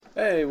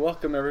Hey,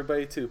 welcome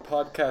everybody to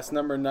podcast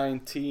number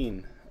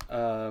 19.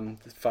 The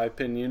Five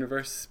Pin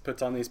Universe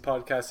puts on these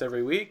podcasts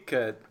every week.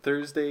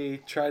 Thursday,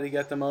 try to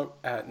get them out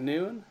at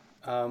noon.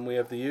 We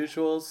have the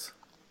usuals,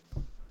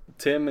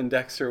 Tim and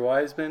Dexter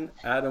Wiseman,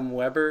 Adam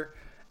Weber,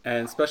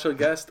 and special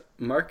guest,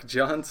 Mark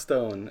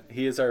Johnstone.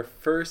 He is our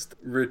first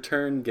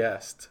return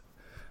guest.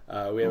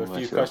 We have a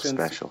few questions.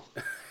 Special.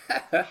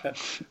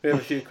 We have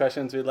a few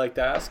questions we'd like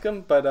to ask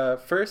him, but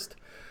first,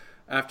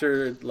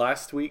 after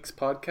last week's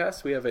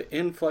podcast, we have an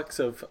influx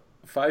of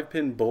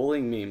five-pin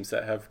bowling memes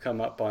that have come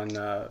up on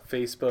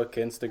Facebook,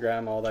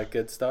 Instagram, all that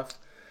good stuff.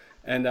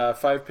 And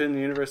Five Pin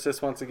Universe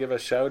just wants to give a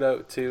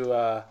shout-out to,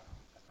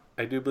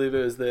 I do believe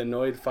it was the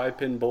Annoyed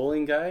Five-Pin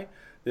Bowling Guy,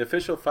 the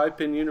official Five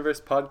Pin Universe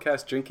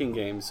podcast drinking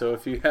game. So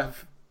if you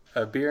have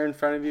a beer in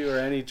front of you or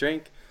any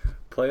drink,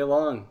 play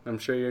along. I'm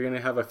sure you're going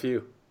to have a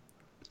few.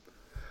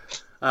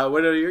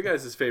 What are your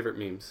guys' favorite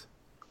memes?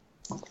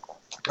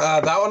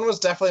 That one was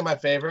definitely my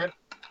favorite.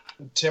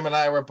 Tim and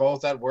I were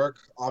both at work,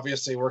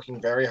 obviously working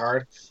very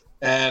hard,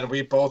 and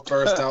we both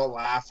burst out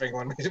laughing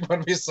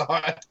when we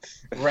saw it,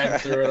 ran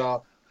through it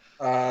all.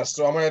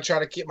 So I'm going to try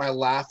to keep my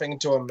laughing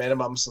to a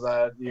minimum so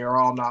that you're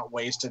all not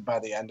wasted by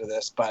the end of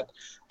this. But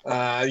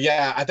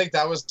yeah, I think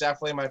that was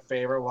definitely my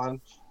favorite one.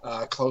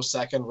 Close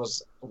second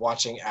was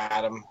watching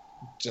Adam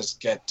just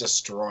get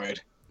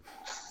destroyed.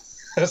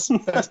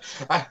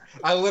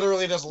 I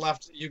literally just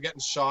left you getting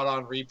shot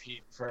on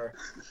repeat for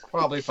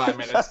probably 5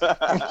 minutes.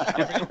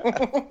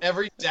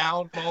 Every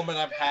down moment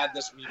I've had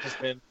this week has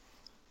been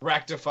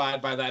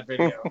rectified by that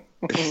video.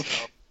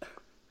 So.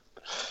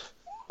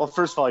 Well,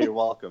 first of all, you're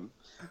welcome.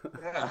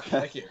 Yeah,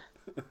 thank you.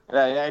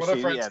 Actually, what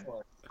are friends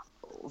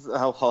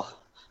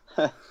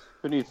for?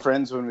 We need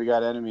friends when we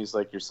got enemies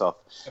like yourself.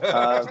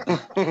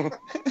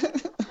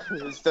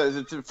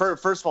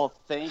 First of all,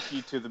 thank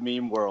you to the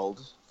meme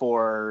world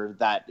for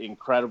that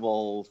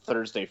incredible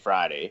Thursday,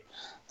 Friday.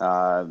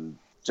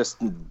 Just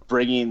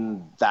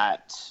bringing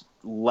that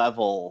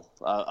level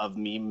of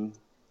meme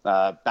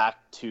back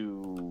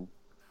to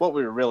what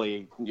we were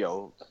really,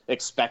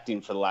 expecting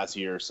for the last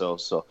year or so.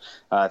 So,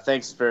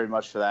 thanks very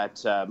much for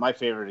that. My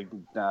favorite,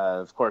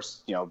 of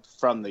course,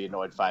 from the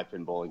Annoyed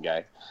Five-Pin Bowling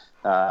Guy,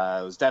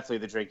 was definitely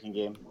the drinking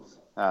game.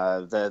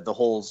 The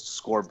whole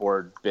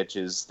scoreboard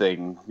bitches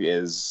thing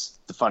is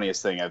the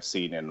funniest thing I've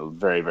seen in a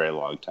very, very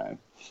long time.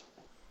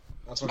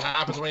 That's what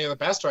happens when you're the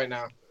best right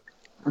now.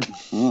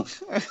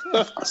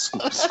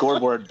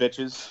 Scoreboard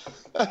bitches.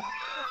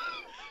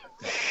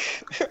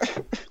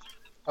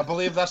 I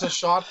believe that's a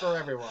shot for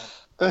everyone.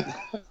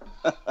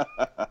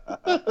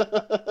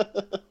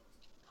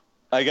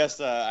 I guess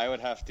I would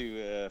have to,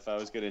 if I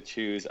was going to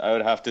choose, I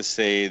would have to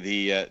say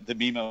the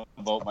meme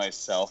about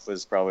myself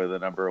was probably the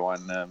number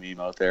one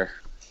meme out there.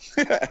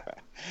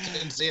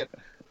 Didn't see it.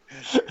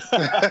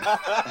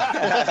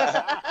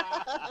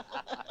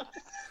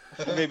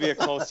 Maybe a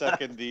close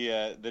second,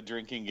 the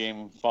drinking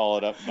game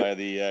followed up by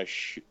the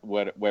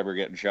Weber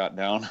getting shot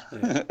down.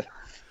 Yeah.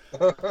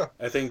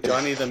 I think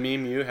Johnny, the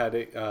meme you had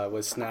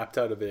was snapped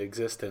out of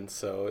existence,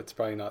 so it's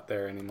probably not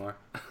there anymore.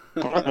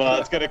 Well,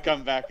 it's going to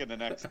come back in the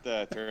next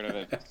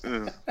tournament.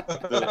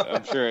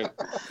 I'm sure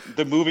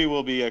the movie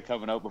will be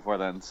coming out before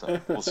then, so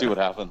we'll see what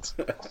happens.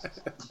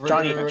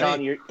 Johnny,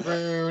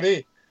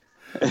 Rudy.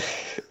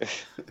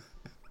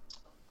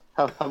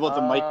 How about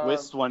the Mike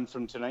Wist one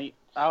from tonight?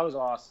 That was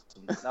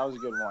awesome. That was a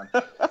good one.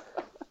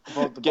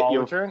 About the ball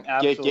return?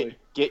 Absolutely.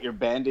 Get your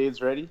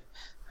Band-Aids ready.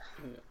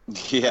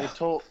 Yeah.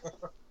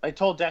 I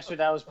told Dexter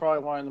that was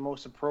probably one of the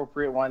most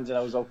appropriate ones that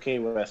I was okay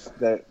with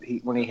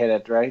when he hit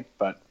it, right?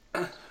 But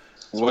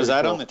was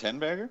that on the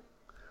 10-bagger?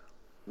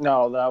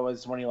 No, that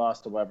was when he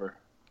lost to Weber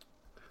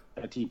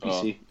at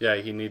TPC. Oh. Yeah,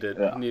 he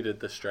needed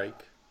the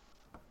strike.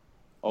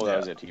 Oh, that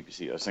was at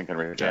TPC. I was thinking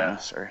Regina. Yeah.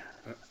 Sorry.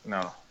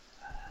 No.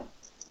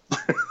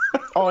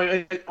 Oh,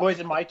 is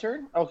it my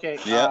turn? Okay.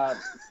 Yeah.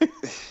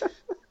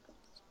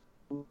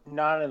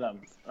 None of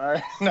them. All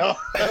right. No.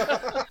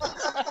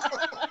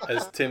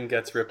 As Tim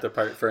gets ripped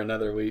apart for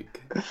another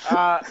week.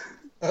 Yeah,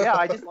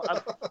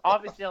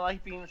 obviously I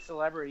like being a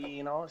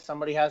celebrity.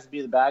 Somebody has to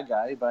be the bad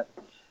guy, but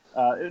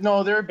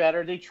no, they're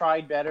better. They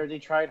tried better. They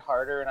tried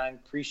harder, and I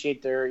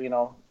appreciate their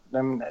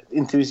them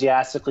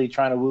enthusiastically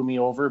trying to woo me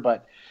over.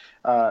 But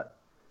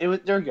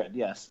they're good.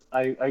 Yes,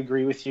 I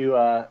agree with you.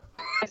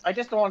 I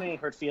just don't want any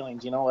hurt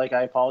feelings.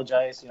 I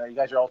apologize. You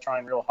guys are all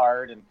trying real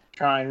hard.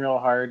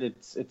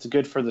 It's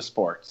good for the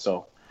sport.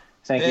 So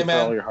thank you for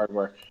all your hard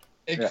work.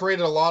 It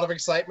created a lot of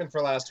excitement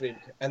for last week,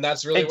 and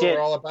that's really what we're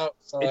all about.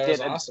 So it was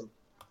awesome.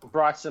 It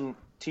brought some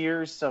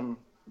tears, some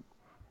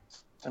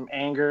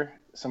anger,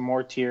 some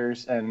more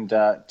tears, and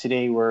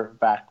today we're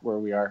back where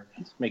we are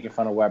making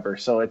fun of Weber.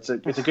 So it's a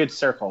good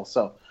circle.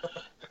 So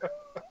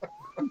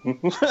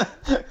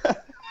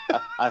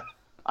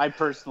I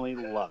personally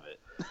love it.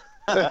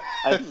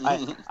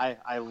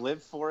 I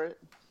live for it.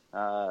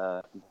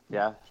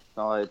 Yeah.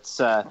 No, it's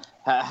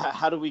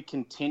how do we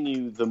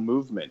continue the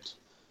movement?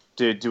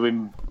 Do we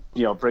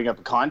bring up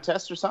a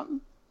contest or something?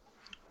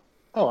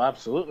 Oh,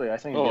 absolutely. I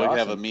think. We awesome.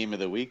 have a meme of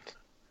the week.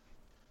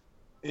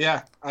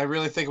 Yeah, I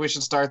really think we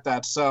should start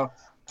that. So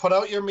put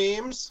out your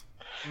memes,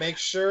 make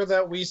sure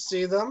that we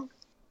see them,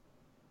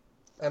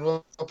 and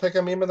we'll pick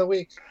a meme of the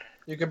week.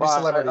 You could be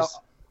celebrities.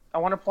 I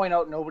want to point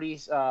out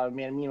nobody's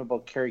made a meme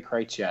about Carey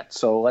Kreitz yet,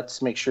 so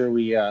let's make sure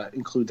we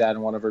include that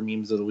in one of our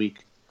memes of the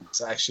week.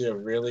 It's actually a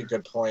really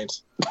good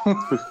point.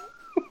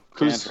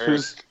 Who's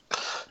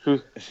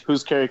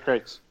Carey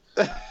Kreitz?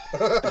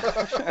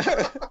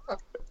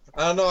 I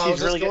don't know. I was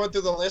just really going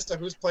through the list of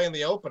who's playing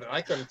the Open, and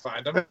I couldn't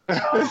find them.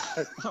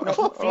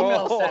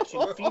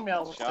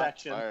 Female Shots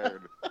section.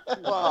 fired.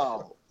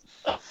 Wow.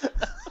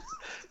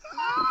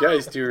 You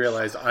guys do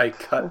realize I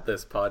cut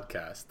this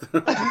podcast.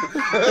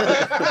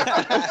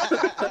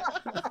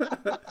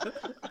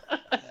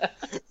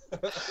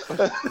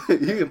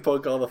 You can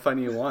poke all the fun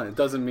you want. It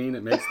doesn't mean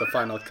it makes the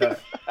final cut.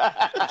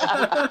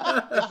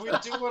 If we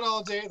do it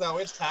all day, though,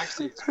 it's tax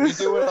season. If we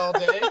do it all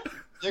day,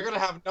 you're going to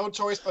have no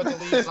choice but to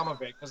leave some of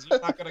it because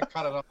you're not going to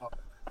cut it off.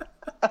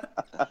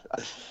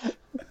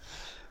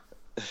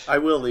 I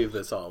will leave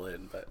this all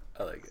in, but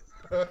I like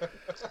it.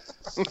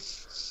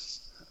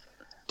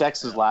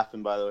 Dex is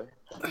laughing, by the way.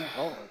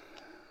 Oh.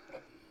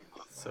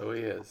 So he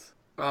is.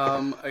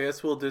 I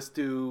guess we'll just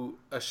do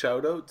a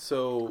shout out.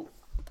 So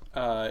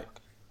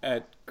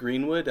at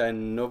Greenwood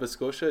and Nova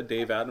Scotia,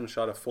 Dave Adams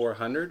shot a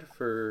 400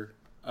 for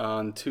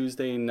on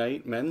Tuesday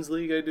night men's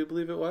league, I do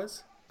believe it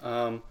was.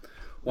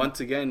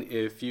 Once again,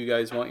 if you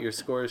guys want your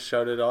scores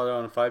shouted out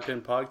on a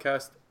 5-Pin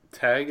podcast,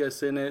 tag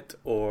us in it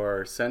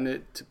or send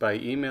it by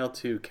email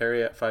to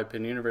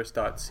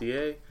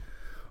carry@5pinuniverse.ca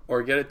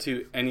or get it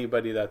to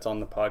anybody that's on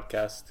the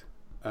podcast.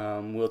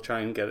 We'll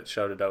try and get it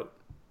shouted out.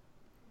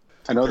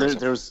 I know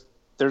there's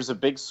a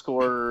big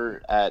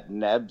score at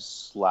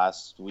Nebs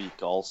last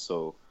week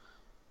also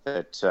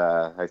that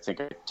I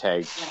think I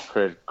tagged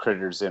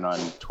Critters in on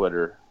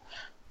Twitter.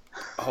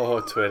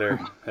 Oh, Twitter.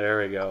 There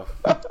we go.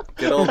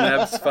 Good old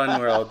Neb's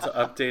Fun World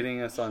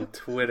updating us on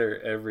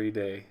Twitter every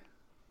day.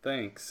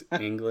 Thanks,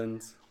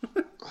 England's.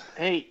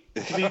 Hey,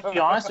 to be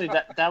honest with you,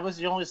 that was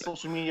the only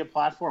social media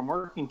platform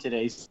working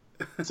today,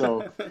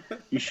 so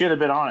you should have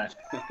been on it.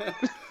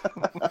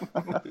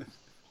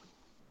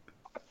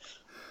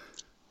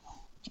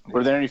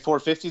 Were there any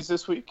 450s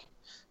this week?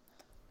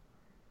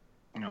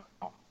 No,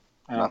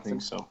 I don't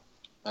think so.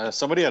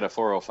 Somebody had a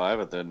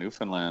 405 at the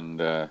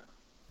Newfoundland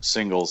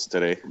singles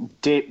today.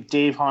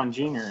 Dave Hahn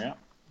Jr., yeah.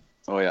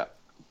 Oh, yeah.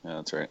 Yeah,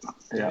 that's right.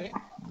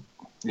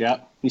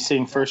 Yeah. He's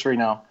sitting first right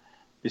now.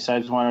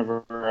 Besides one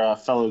of our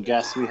fellow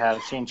guests, we have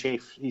Shane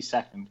Chafe. He's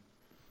second.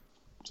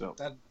 So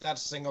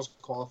That's singles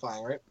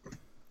qualifying, right?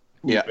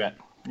 Yeah.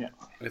 Yeah.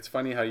 It's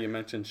funny how you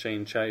mentioned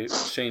Shane Chafe.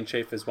 Shane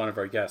Chafe is one of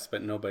our guests,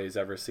 but nobody's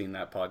ever seen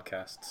that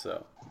podcast.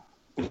 So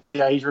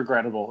Yeah, he's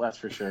regrettable, that's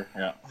for sure.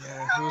 Yeah.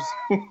 Yeah,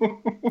 who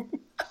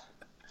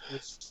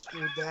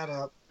screwed that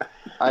up?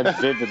 I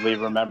vividly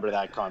remember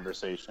that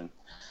conversation.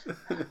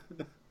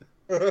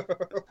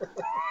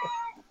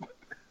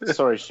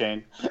 Sorry,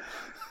 Shane.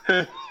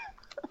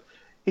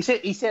 He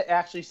said he's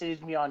gonna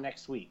be on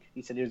next week.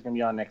 He said he was gonna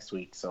be on next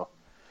week. So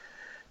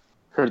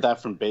Heard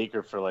that from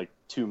Baker for like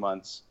 2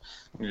 months.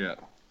 Yeah.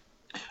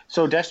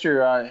 So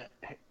Dexter,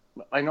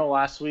 I know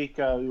last week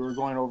we were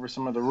going over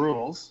some of the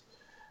rules.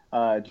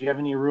 Do you have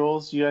any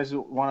rules you guys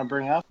want to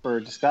bring up or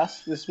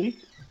discuss this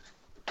week?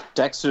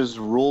 Dexter's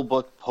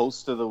rulebook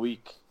post of the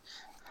week.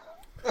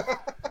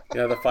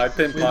 yeah, the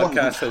 5-Pin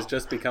podcast has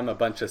just become a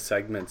bunch of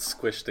segments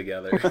squished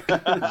together.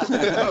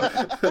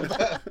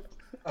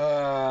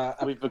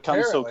 We've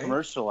become so apparently.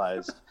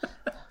 commercialized.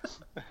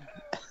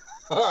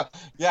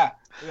 Yeah.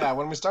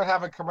 When we start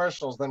having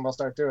commercials, then we'll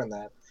start doing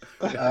that.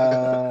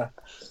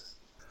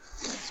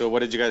 So what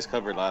did you guys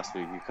cover last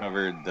week? You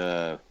covered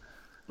the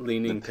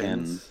Leaning The pin.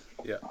 pins.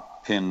 Yeah.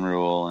 pin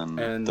rule and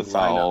the lineup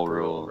foul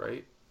rule.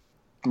 right?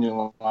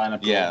 New lineup.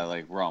 Yeah,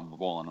 like wrong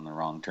bowling on the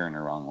wrong turn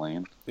or wrong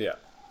lane. Yeah.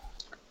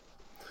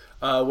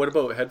 What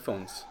about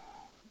headphones?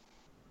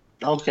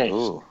 Okay.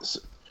 Ooh.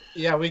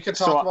 Yeah, we could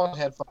talk So- about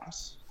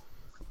headphones.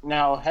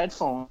 Now,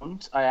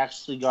 headphones, I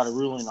actually got a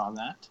ruling on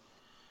that.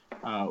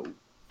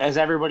 As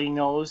everybody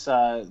knows,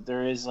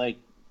 there is like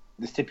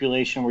the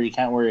stipulation where you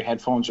can't wear your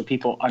headphones, or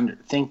people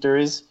think there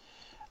is.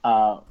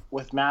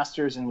 With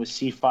Masters and with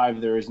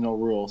C5, there is no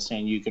rule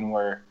saying you can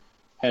wear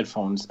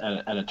headphones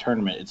at a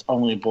tournament. It's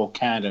only Bowl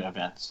Canada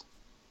events.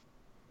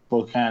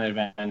 Bowl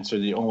Canada events are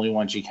the only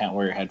ones you can't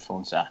wear your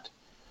headphones at.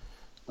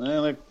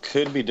 Well, it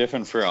could be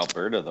different for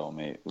Alberta, though,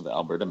 mate, with the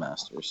Alberta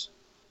Masters.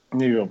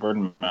 Maybe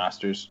Alberta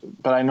Masters.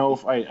 But I know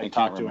if I can't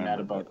talked to Annette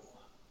remember, about but-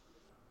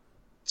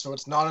 So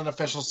it's not an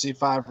official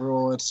C5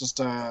 rule. It's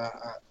just a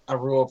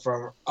rule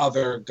from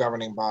other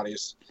governing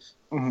bodies,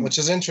 Mhm. which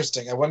is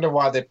interesting. I wonder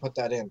why they put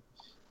that in.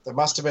 There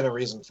must have been a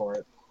reason for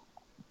it.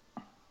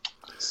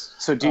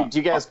 So do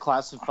you guys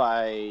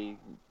classify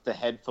the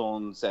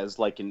headphones as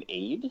like an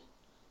aid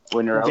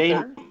when you're out They-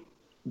 there?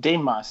 They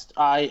must.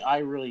 I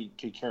really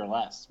could care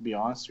less, to be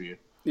honest with you.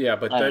 Yeah,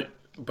 but I-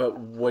 but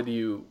would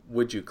you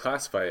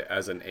classify it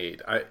as an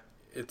aid?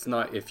 It's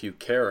not if you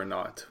care or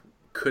not.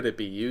 Could it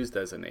be used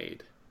as an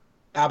aid?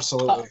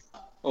 Absolutely.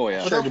 Oh,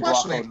 yeah. Sure, No to block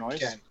question out it noise.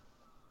 can.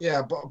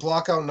 Yeah,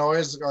 block out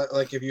noise.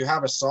 Like if you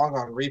have a song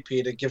on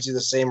repeat, it gives you the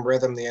same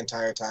rhythm the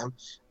entire time.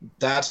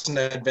 That's an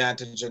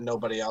advantage that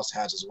nobody else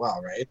has as well,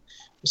 right?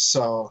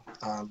 So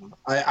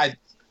I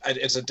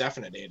it's a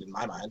definite aid in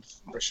my mind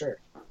for sure.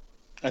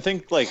 I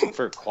think like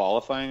for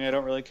qualifying, I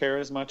don't really care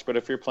as much. But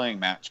if you're playing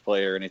match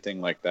play or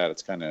anything like that,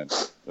 it's kind of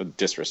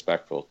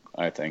disrespectful,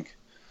 I think.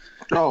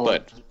 Oh,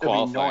 But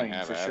qualifying, for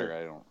have sure.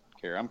 I don't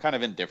care. I'm kind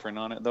of indifferent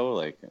on it though.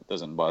 Like it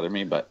doesn't bother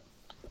me, but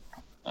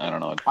I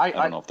don't know. I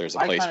don't know if there's a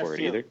place for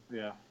it either.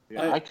 Yeah.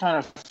 I kind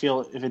of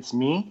feel if it's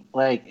me,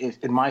 like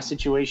if in my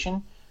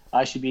situation,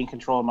 I should be in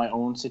control of my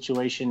own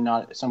situation,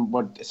 not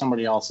what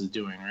somebody else is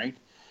doing, right?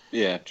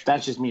 Yeah, true.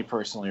 That's just me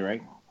personally,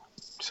 right?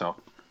 So.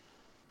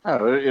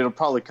 Oh, it'll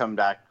probably come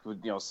back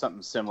with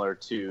something similar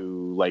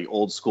to like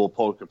old school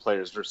poker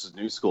players versus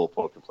new school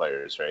poker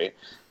players, right?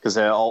 Because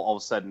all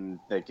of a sudden,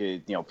 like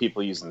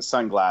people using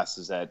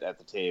sunglasses at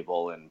the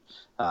table and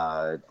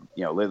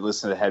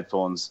listen to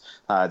headphones.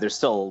 There's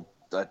still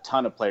a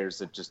ton of players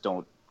that just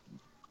don't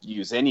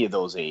use any of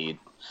those aid,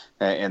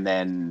 and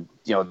then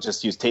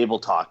just use table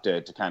talk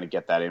to kind of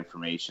get that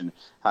information.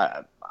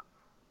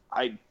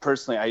 I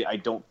personally, I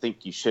don't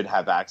think you should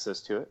have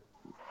access to it.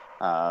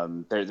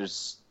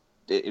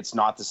 It's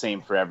not the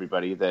same for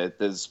everybody.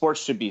 The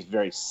sports should be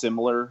very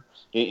similar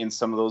in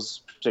some of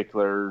those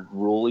particular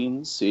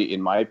rulings,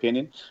 in my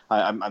opinion.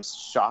 I'm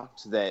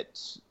shocked that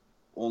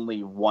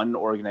only one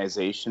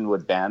organization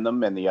would ban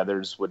them and the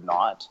others would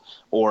not,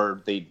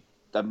 or they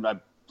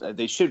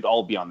should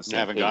all be on the same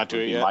Haven't page. got to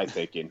would it be yet. my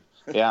thinking.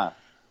 Yeah.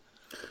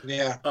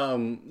 Yeah.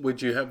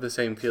 Would you have the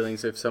same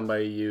feelings if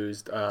somebody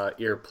used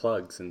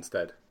earplugs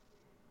instead?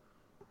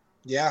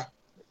 Yeah.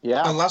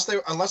 Yeah. Unless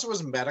it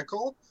was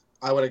medical,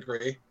 I would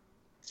agree.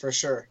 For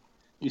sure.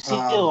 You see a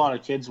lot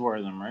of kids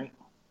wear them, right?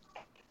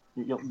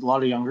 A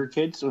lot of younger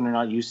kids, when they're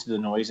not used to the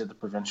noise at the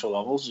provincial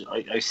levels,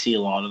 I see a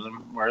lot of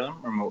them wear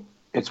them. Or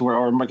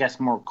I guess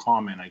more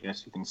common, I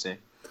guess you can say.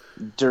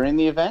 During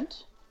the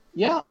event?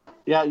 Yeah.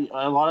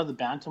 A lot of the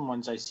bantam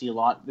ones I see a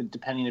lot,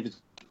 depending if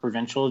it's a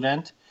provincial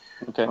event.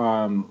 Okay.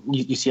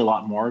 You see a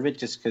lot more of it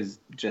just because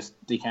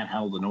they can't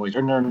handle the noise,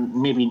 or they're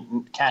maybe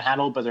can't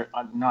handle it, but they're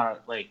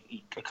not like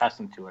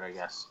accustomed to it, I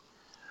guess.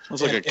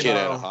 It's like a kid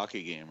at a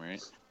hockey game,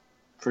 right?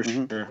 For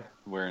sure.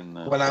 Wearing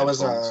the When I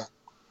was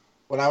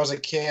headphones. a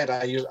kid,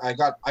 I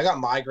got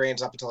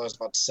migraines up until I was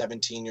about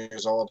 17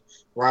 years old,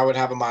 where I would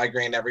have a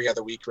migraine every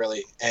other week,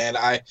 really. And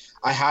I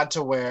had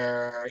to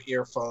wear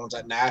earphones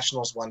at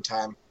nationals one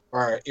time,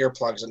 or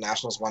earplugs at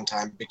nationals one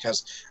time,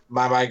 because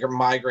my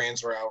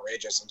migraines were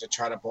outrageous, and to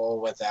try to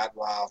bowl with that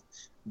while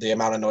the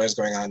amount of noise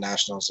going on at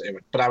nationals,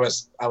 but I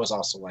was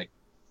also like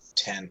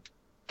 10.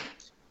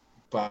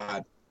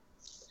 But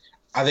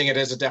I think it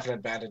is a definite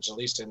advantage, at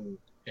least in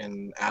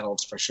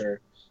adults, for sure.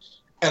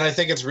 And I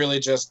think it's really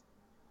just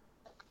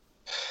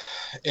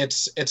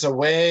it's a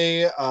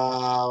way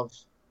of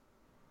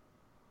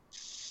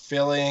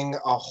filling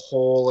a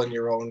hole in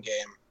your own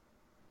game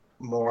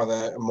more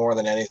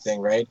than anything,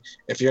 right?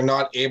 If you're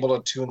not able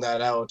to tune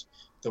that out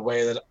the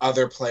way that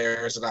other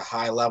players at a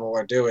high level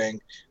are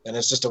doing, then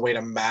it's just a way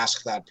to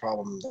mask that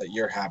problem that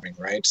you're having,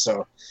 right?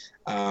 So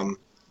I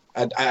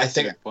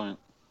think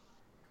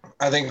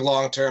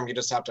long term you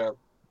just have to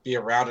be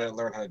around it and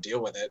learn how to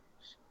deal with it.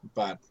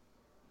 But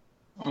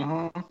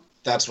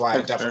that's why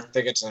I definitely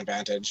think it's an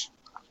advantage.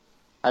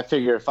 I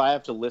figure if I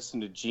have to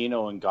listen to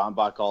Gino and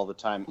Gombach all the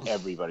time,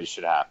 everybody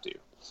should have to.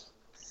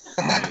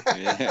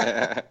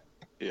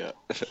 Yeah.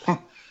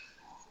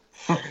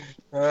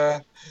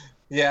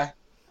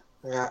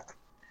 Yeah.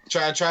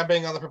 Try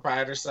being on the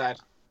proprietor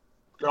side.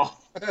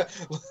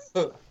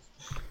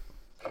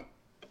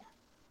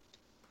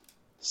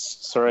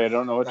 Sorry, I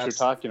don't know what you're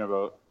talking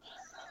about.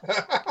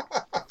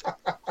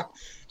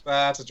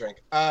 That's a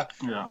drink.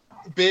 Yeah.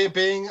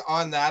 Being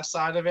on that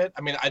side of it,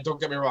 I mean, I don't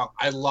get me wrong.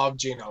 I love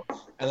Gino.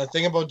 And the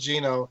thing about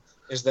Gino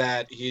is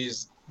that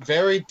he's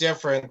very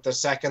different the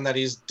second that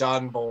he's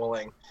done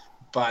bowling.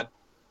 But,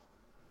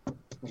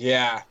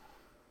 yeah,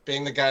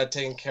 being the guy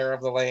taking care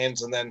of the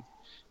lanes and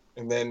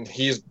then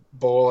he's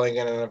bowling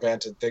in an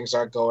event and things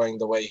aren't going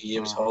the way he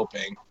was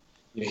hoping.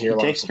 You hear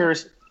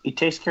He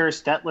takes care of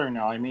Stetler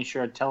now. I made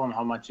sure I tell him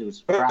how much it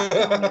was crap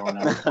down there when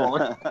I was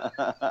bowling.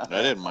 I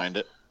didn't mind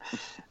it.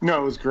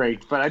 No, it was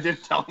great, but I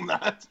did tell him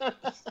that.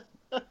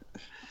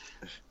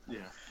 Yeah.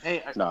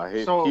 Hey.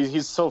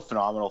 He's so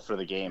phenomenal for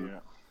the game. Yeah.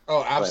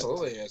 Oh,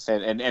 absolutely is.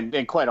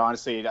 And quite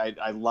honestly,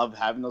 I love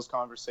having those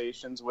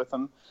conversations with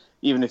him,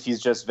 even if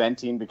he's just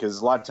venting,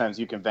 because a lot of times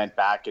you can vent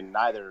back and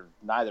neither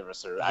of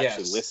us are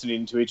actually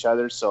listening to each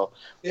other. So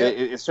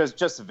it's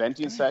just a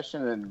venting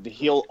session, and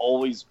he'll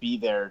always be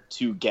there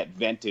to get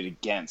vented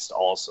against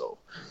also.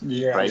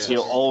 Yeah. Right?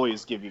 He'll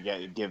always give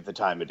the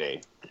time of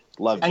day.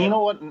 Love And Gino. you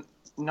know what?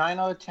 9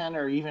 out of 10,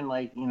 or even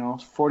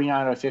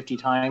 49 out of 50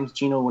 times,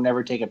 Gino will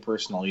never take it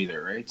personal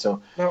either, right?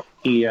 So Nope.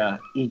 he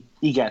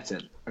gets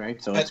it,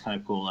 right? So it's kind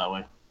of cool that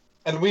way.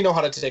 And we know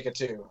how to take it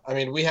too. I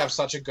mean, we have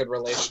such a good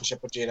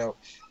relationship with Gino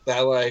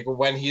that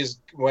when he's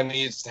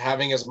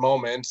having his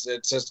moments,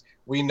 it's just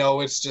we know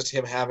it's just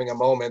him having a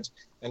moment,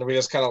 and we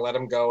just kind of let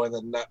him go and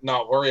then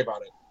not worry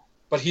about it.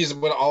 But he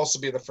would also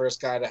be the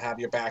first guy to have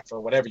your back for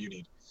whatever you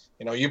need.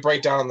 You know, you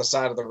break down on the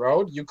side of the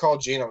road, you call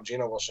Gino,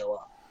 Gino will show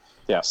up.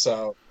 Yeah.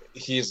 So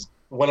he's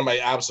one of my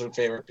absolute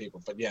favorite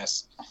people. But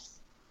yes,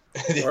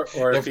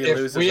 Or if he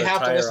loses we a have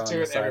to tire listen on to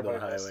the it, side of the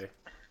everybody does. highway.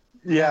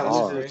 Yeah,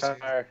 Oh, this is a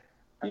tire.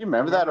 You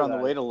remember that on the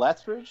that. way to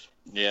Lethbridge?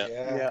 Yeah.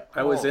 Yeah.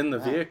 I was Oh, in the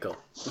wow. vehicle.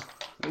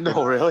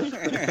 No, really?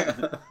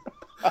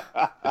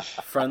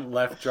 Front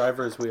left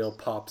driver's wheel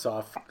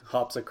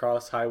hops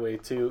across Highway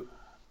 2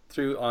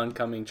 through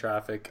oncoming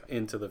traffic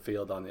into the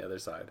field on the other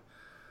side.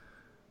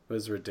 It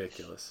was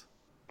ridiculous.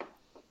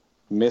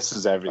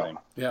 Misses everything.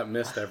 Yeah,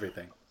 missed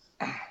everything.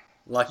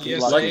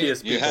 Yes,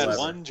 Luckiest You people had ever.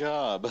 one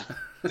job.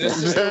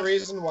 This is the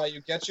reason why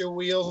you get your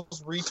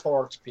wheels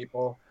retorqued,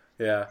 people.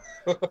 Yeah.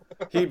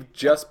 He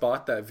just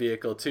bought that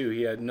vehicle too.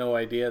 He had no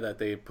idea that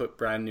they put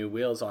brand new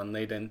wheels on.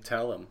 They didn't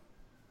tell him.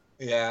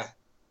 Yeah.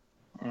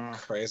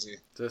 Crazy.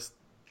 Just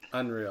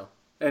unreal.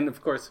 And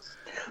of course,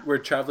 we're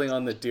traveling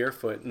on the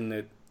Deerfoot,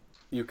 and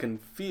you can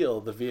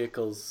feel the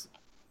vehicles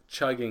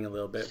chugging a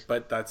little bit,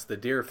 but that's the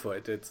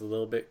Deerfoot. It's a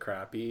little bit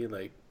crappy.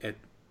 Like, it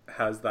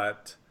has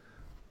that,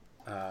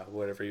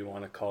 whatever you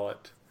want to call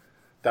it,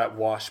 that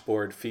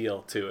washboard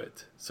feel to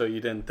it. So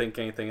you didn't think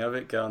anything of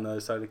it, get on the other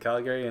side of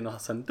Calgary, and all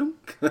of a sudden,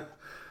 dunk.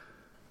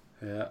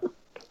 Yeah.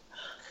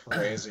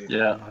 Crazy.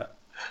 Yeah.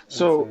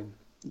 So,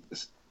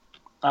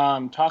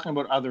 Insane. talking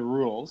about other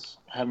rules,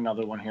 I have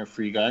another one here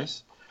for you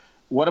guys.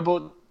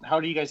 How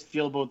do you guys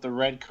feel about the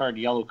red card,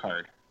 yellow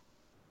card?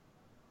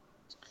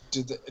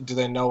 Do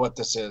they know what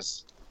this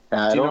is?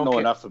 I Do you don't know know Ki-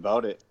 enough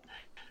about it.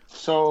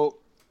 So,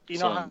 you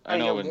know So, how I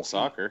know you in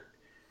soccer.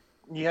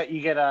 you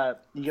get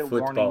Football.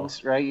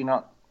 warnings, right? You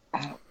know,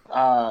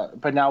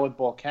 but now with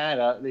Ball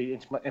Canada, they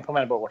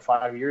implement about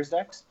 5 years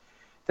next,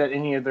 that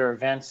any of their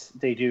events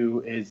they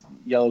do is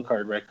yellow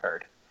card, red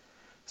card.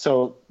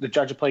 So the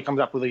judge of play comes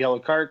up with a yellow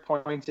card,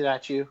 points it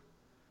at you,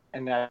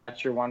 and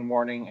that's your one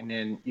warning, and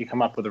then you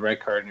come up with a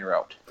red card and you're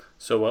out.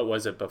 So what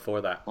was it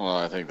before that? Well,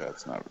 I think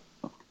that's not.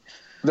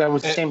 That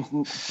was the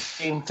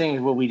same thing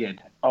as what we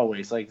did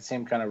always, like the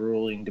same kind of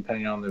ruling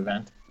depending on the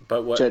event.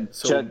 But what?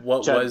 Judge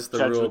Was the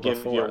judge rule would give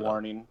before? you a though?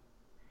 warning.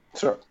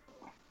 So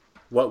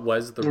What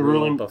was the The rule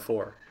ruling-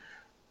 before?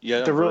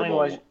 Yeah, the ruling verbal.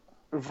 was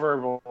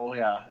verbal,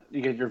 yeah.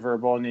 You get your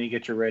verbal, and then you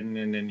get your written,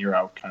 and then you're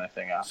out, kind of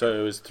thing. After. So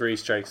it was 3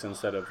 strikes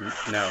instead of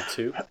now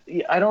 2.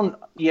 Yeah, I don't.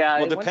 Yeah, Well,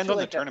 it went depends to on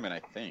the like a- tournament,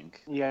 I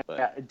think. Yeah, but-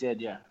 yeah, it did.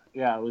 Yeah,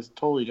 yeah, it was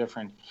totally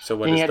different. So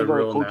what And you is had the to go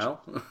to rule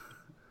coach- now?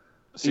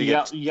 So you Yeah,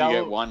 get, you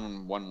yellow- get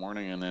one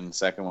warning, and then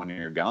second one,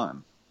 you're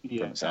gone.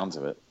 Yeah, From the sounds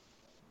of it.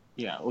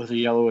 yeah, with a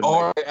yellow and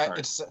Or red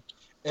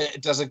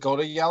card. does it go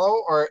to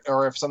yellow,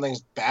 or if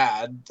something's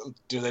bad,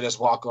 do they just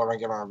walk over and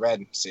give them a red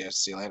and see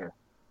you later?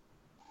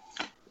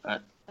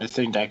 I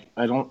think that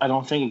I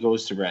don't think it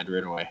goes to red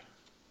right away.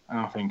 I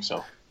don't think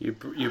so. You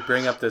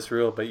bring up this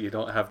rule, but you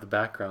don't have the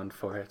background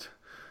for it.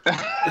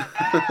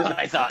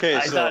 I thought. Okay,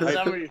 I so thought I-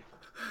 somebody.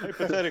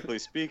 Hypothetically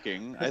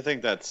speaking, I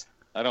think that's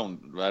I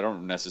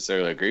don't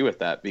necessarily agree with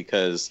that,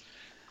 because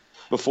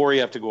before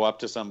you have to go up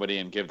to somebody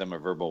and give them a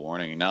verbal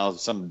warning. Now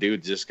some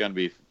dude's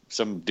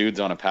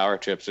on a power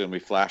trip's gonna be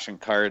flashing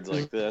cards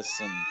like this,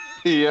 and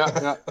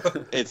Yeah.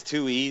 it's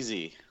too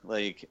easy.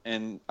 Like,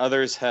 and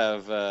others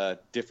have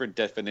different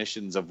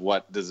definitions of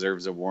what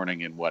deserves a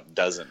warning and what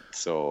doesn't.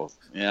 So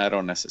yeah, I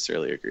don't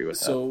necessarily agree with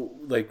that. So,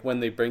 like, when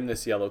they bring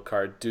this yellow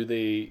card, do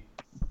they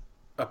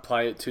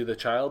apply it to the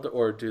child,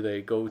 or do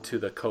they go to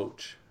the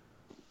coach?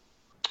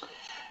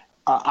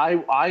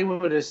 I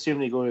would assume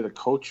they go to the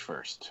coach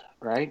first,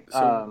 right?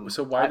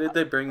 So why did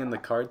they bring in the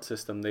card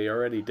system? They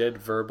already did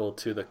verbal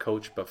to the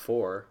coach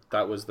before.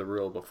 That was the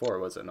rule before,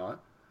 was it not?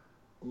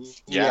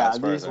 Yeah, as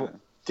far as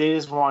they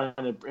just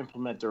wanted to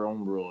implement their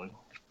own ruling.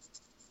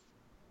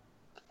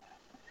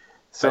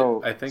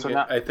 So I think so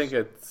now- I think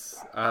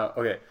it's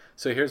okay.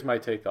 So here's my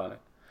take on it.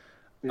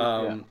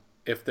 yeah.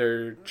 If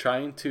they're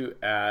trying to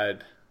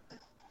add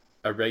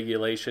a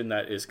regulation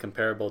that is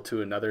comparable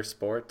to another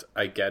sport,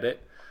 I get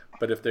it.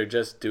 But if they're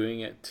just doing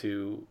it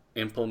to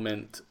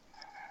implement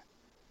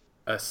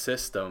a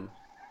system,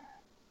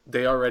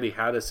 they already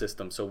had a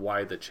system, so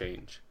why the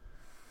change?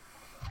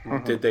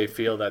 Did they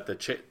feel that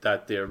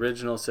that the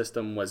original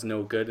system was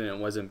no good and it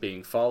wasn't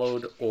being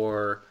followed,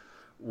 or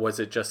was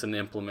it just an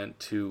implement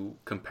to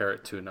compare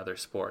it to another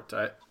sport?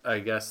 I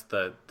guess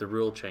the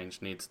rule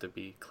change needs to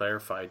be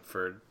clarified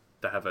to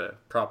have a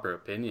proper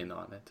opinion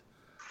on it.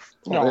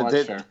 No,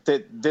 that's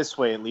fair. This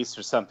way, at least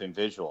there's something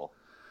visual,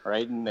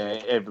 right? And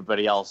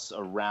everybody else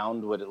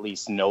around would at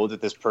least know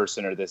that this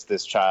person or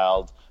this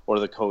child or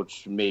the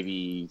coach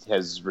maybe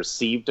has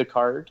received a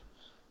card,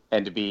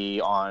 and to be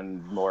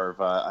on more of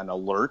an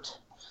alert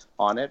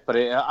on it. But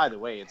either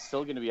way, it's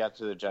still going to be up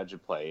to the judge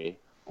of play,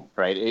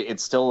 right?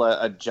 It's still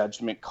a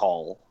judgment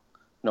call,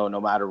 no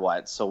matter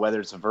what. So whether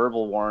it's a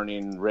verbal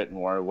warning, written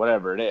warning,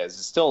 whatever it is,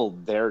 it's still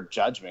their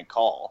judgment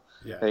call.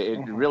 Yeah.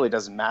 It really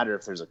doesn't matter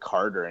if there's a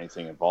card or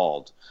anything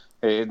involved.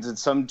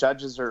 Some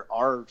judges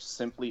are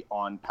simply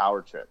on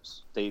power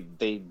trips.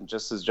 They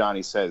just as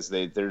Johnny says,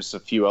 there's a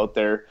few out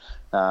there.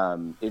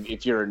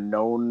 If you're a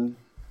known,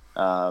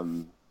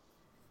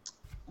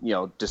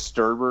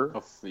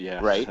 disturber,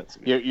 right?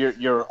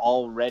 You're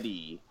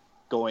already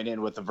going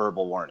in with a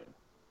verbal warning,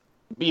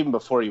 even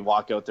before you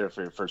walk out there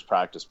for your first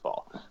practice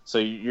ball. So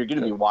you're going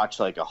to be watched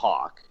like a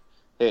hawk.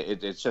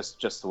 It's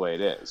just the way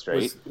it is,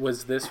 right?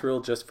 Was this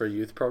rule just for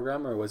youth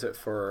program, or was it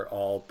for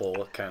all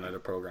Bowl Canada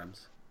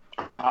programs?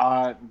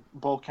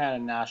 Bowl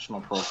Canada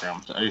national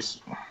programs.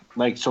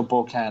 So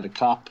Bowl Canada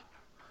Cup,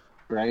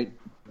 right?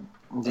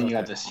 And then you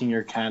got the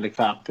Senior Canada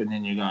Cup, and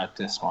then you got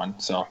this one.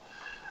 So,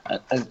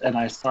 and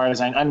as far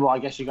as I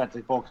guess you got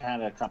the Bowl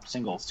Canada Cup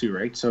singles too,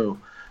 right? So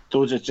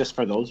those are just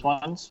for those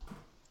ones.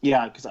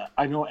 Yeah, because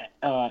I know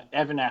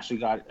Evan actually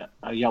got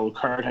a yellow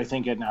card, I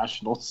think, at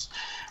nationals.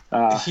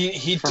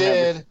 He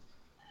did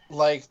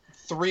like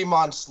 3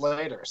 months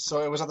later.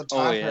 So it was at the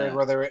time period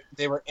where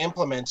they were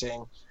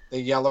implementing the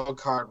yellow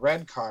card,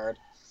 red card,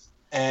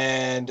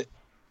 and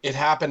it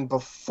happened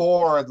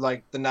before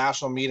like the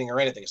national meeting or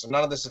anything. So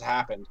none of this had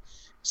happened.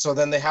 So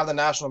then they had the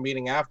national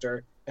meeting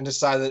after and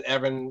decided that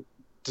Evan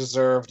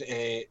deserved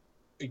a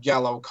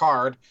yellow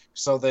card.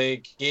 So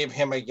they gave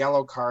him a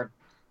yellow card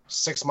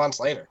 6 months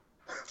later.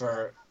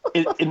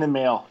 In the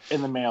mail.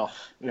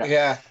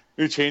 Yeah.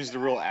 You changed the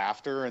rule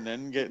after and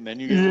then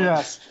you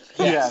get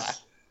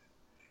Yes.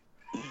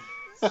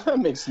 That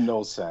makes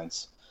no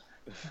sense.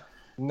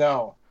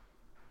 No.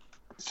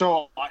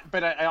 So,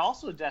 but I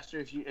also, Dexter,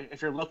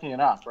 if you're looking it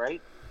up,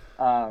 right?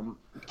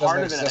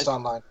 Doesn't exist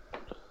online.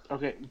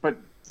 Okay, but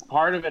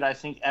part of it, I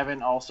think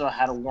Evan also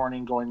had a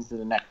warning going into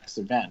the next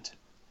event.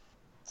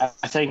 I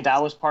think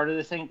that was part of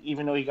the thing,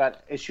 even though he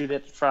got issued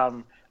it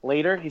from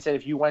later. He said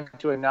if you went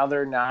to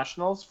another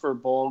nationals for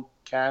Bowl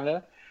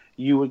Canada,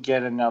 you would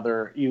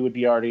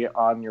be already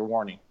on your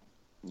warning.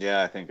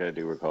 Yeah, I think I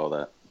do recall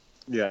that.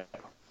 Yeah.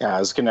 Yeah, I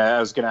was gonna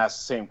ask the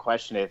same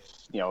question. If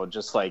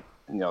just like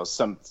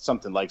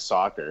something like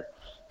soccer,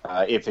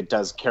 if it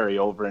does carry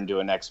over into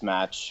a next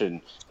match, and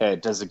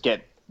does it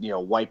get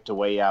wiped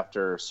away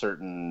after a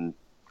certain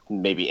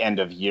maybe end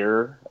of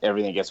year?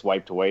 Everything gets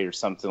wiped away or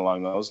something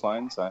along those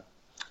lines.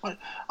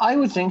 I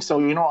would think so.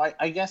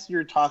 I guess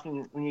you're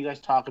talking when you guys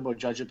talk about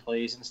judge of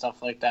plays and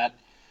stuff like that.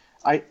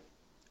 I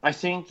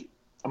think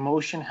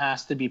emotion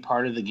has to be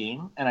part of the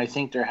game, and I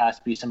think there has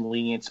to be some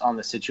lenience on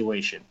the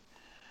situation.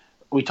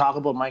 We talk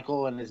about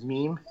Michael and his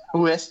meme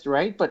list,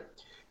 right? But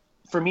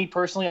for me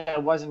personally, I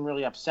wasn't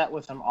really upset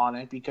with him on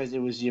it because it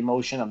was the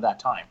emotion of that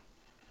time.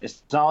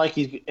 It's not like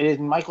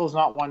Michael's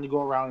not one to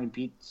go around and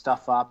beat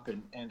stuff up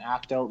and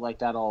act out like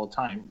that all the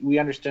time. We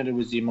understood it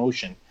was the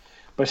emotion.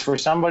 But for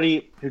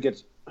somebody who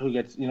gets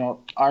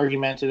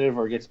argumentative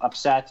or gets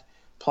upset,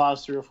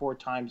 plows 3 or 4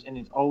 times, and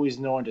is always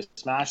knowing to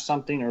smash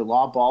something or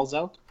lob balls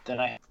out, then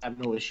I have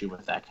no issue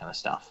with that kind of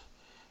stuff,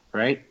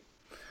 right?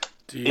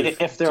 Do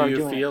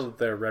you feel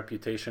their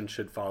reputation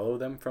should follow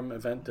them from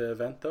event to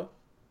event, though?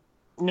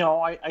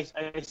 No, I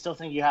still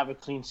think you have a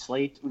clean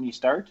slate when you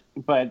start,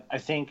 but I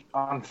think,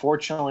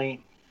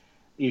 unfortunately,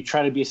 you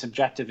try to be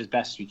subjective as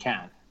best you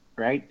can,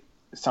 right?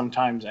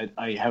 Sometimes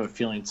I have a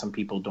feeling some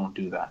people don't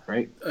do that,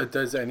 right?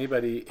 Does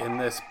anybody in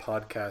this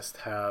podcast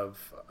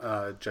have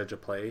judge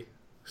of play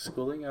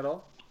schooling at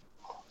all?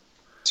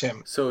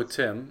 Tim. So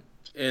Tim,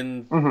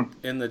 in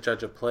the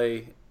judge of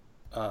play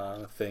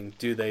thing,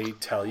 do they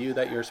tell you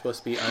that you're supposed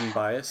to be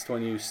unbiased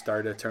when you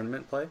start a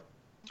tournament play?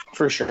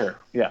 For sure.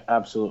 Yeah,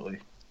 absolutely.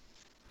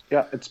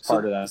 Yeah, it's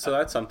part of that. So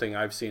that's something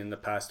I've seen in the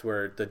past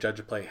where the judge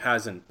of play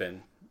hasn't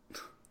been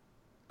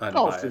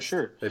unbiased. Oh, for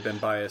sure. They've been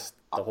biased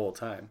the whole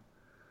time.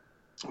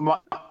 My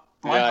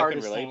I can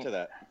relate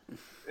to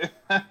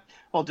that.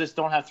 Well, just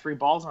don't have 3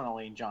 balls on a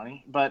lane,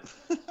 Johnny. But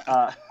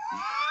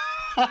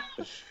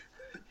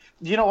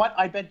you know what?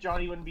 I bet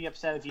Johnny wouldn't be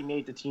upset if he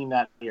made the team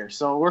that year.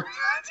 So we're.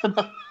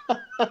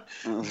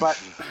 But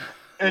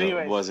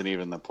anyway, it wasn't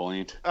even the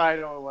point. I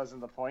know it wasn't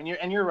the point.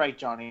 You're right,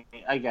 Johnny.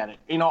 I get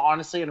it.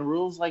 Honestly, in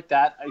rules like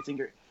that, I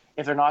think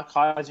if they're not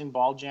causing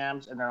ball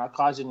jams and they're not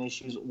causing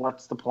issues,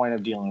 what's the point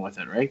of dealing with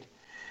it, right?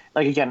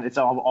 Like again, it's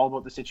all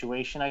about the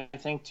situation, I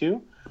think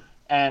too.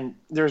 And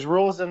there's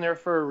rules in there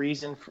for a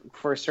reason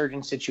for a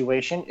certain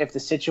situation. If the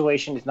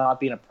situation is not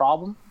being a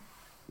problem,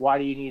 why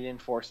do you need to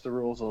enforce the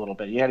rules a little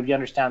bit? You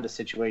understand the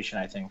situation,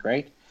 I think,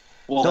 right?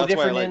 Well, no that's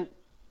different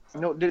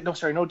why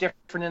no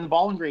different in the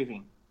ball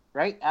engraving,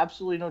 right?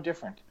 Absolutely no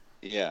different.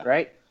 Yeah.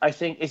 Right? I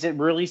think, is it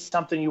really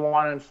something you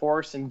want to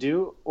enforce and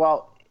do?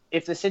 Well,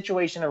 if the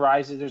situation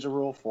arises, there's a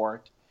rule for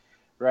it,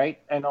 right?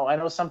 I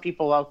know some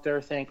people out there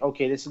think,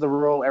 okay, this is the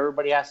rule,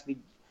 everybody has to be,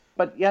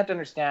 but you have to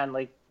understand,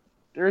 like,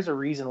 there's a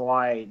reason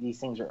why these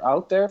things are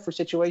out there for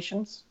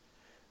situations,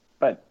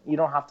 but you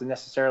don't have to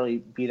necessarily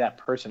be that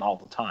person all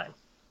the time.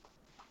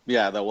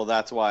 Yeah,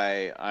 that's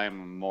why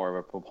I'm more of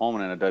a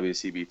proponent of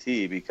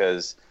WCBT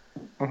because,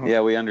 yeah,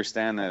 we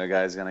understand that a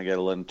guy's going to get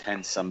a little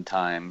intense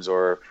sometimes,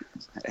 or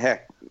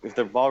heck, if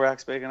the ball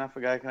rack's big enough,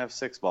 a guy can have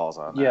 6 balls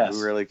on there. Yes.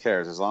 Who really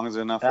cares? As long as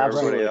there's enough for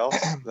Absolutely. everybody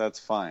else, that's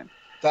fine.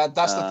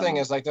 That's the thing,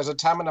 is like there's a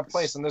time and a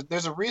place, and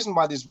there's a reason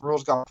why these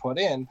rules got put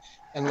in.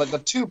 And like the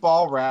 2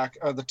 ball rack,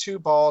 or the 2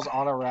 balls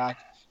on a rack,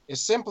 is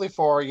simply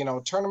for,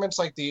 tournaments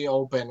like the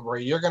Open, where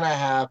you're gonna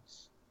have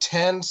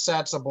 10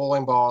 sets of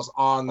bowling balls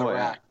on the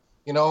rack.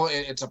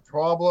 It's a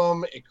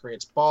problem. It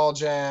creates ball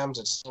jams.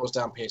 It slows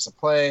down pace of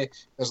play.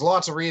 There's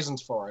lots of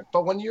reasons for it.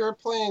 But when you're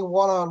playing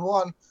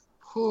one-on-one,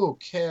 who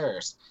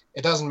cares?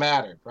 It doesn't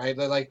matter, right?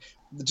 Like,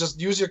 just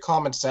use your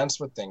common sense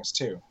with things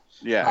too.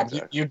 Yeah,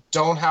 exactly. You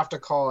don't have to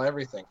call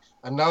everything.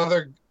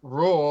 Another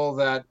rule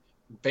that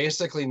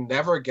basically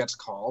never gets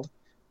called,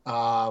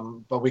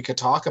 but we could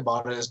talk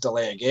about it, is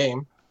delay a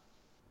game.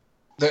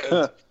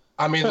 Let's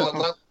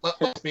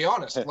be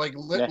honest. Like,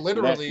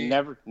 literally,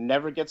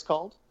 never gets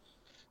called.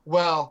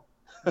 Well,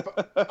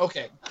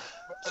 okay.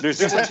 There's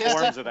different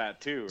forms of that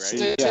too, right?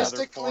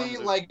 Statistically,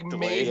 like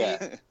maybe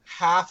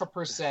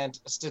 0.5%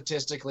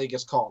 statistically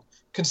gets called.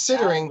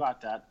 Considering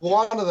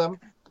one of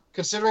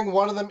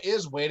them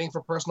is waiting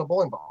for personal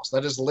bowling balls.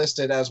 That is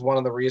listed as one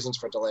of the reasons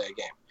for delay a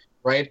game,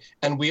 right?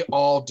 And we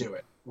all do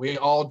it. We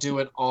all do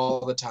it all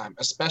the time,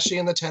 especially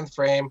in the 10th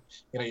frame.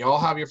 You all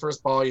have your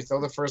first ball. You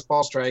throw the first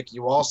ball strike.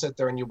 You all sit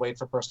there and you wait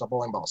for personal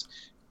bowling balls.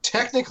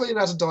 Technically,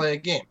 that's a delay a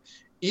game.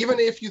 Even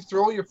if you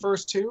throw your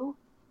first 2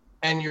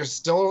 and they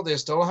still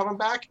don't have them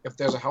back, if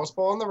there's a house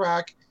ball in the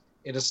rack,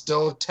 it is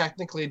still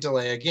technically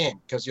delay a game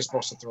because you're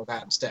supposed to throw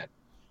that instead.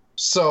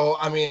 So,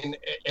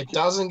 it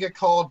doesn't get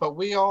called, but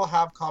we all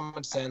have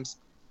common sense,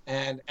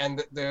 and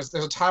there's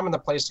a time and a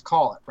place to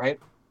call it, right?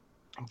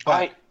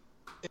 But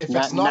if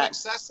it's not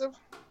excessive...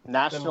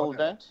 National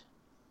event?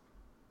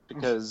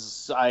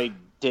 Because I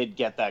did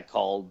get that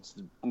called,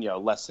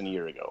 less than a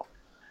year ago.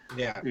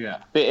 Yeah.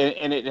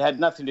 And it had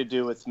nothing to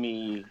do with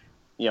me,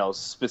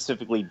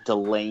 specifically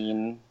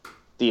delaying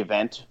the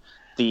event.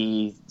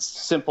 The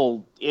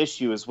simple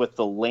issue is with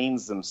the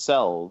lanes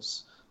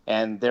themselves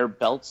and their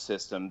belt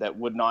system that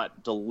would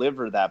not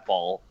deliver that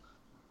ball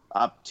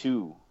up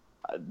to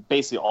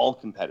basically all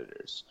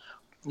competitors,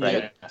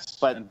 right? Yes.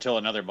 But until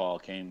another ball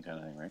came, kind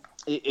of thing, right?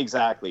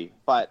 Exactly.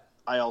 But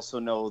I also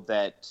know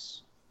that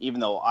even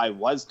though I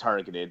was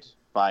targeted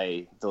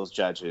by those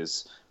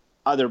judges,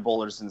 other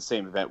bowlers in the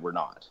same event were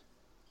not.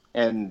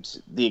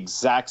 And the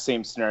exact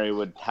same scenario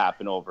would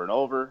happen over and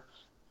over.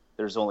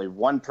 There's only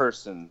one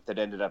person that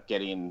ended up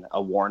getting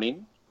a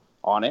warning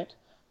on it.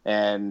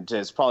 And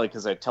it's probably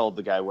because I told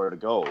the guy where to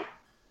go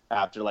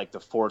after like the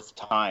 4th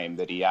time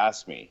that he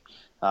asked me.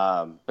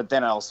 But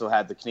then I also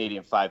had the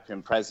Canadian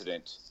 5-pin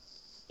president,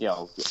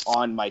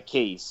 on my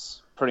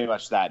case pretty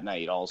much that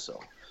night also.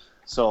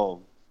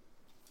 So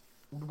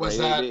was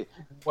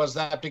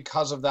that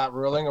because of that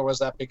ruling, or was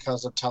that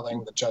because of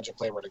telling the judge and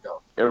play where to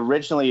go?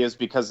 Originally, it was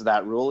because of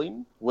that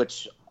ruling,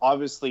 which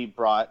obviously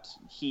brought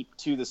heat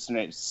to the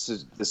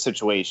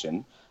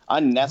situation,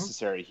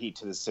 unnecessary heat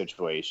to the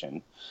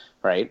situation,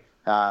 right?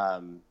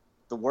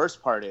 The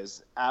worst part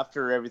is,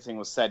 after everything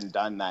was said and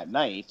done that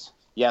night,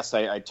 yes,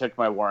 I took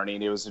my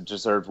warning. It was a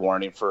deserved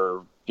warning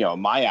for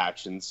my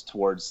actions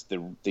towards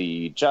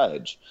the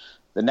judge.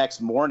 The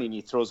next morning, he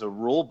throws a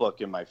rule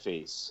book in my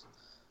face.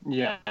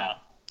 Yeah,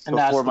 and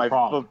that's the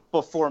problem.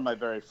 Before my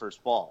very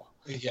first ball.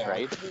 Yeah,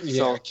 right.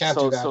 Yeah, can't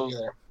do that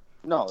either.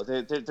 No,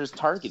 there's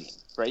targeting,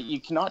 right? You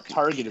cannot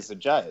target as a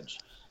judge,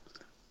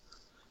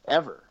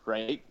 ever,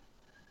 right?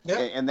 Yeah.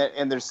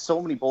 And there's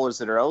so many bowlers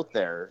that are out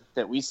there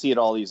that we see at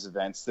all these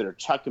events that are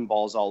chucking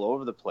balls all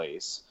over the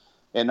place,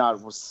 and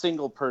not a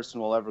single person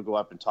will ever go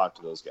up and talk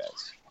to those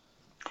guys.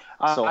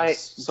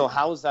 So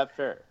how is that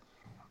fair?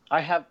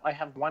 I have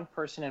one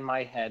person in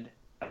my head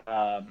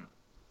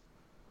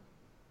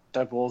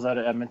that bowls out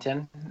of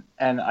Edmonton,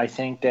 and I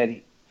think that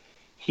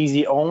he's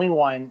the only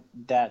one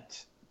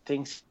that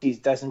thinks he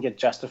doesn't get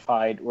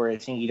justified, where I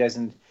think he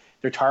doesn't.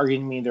 They're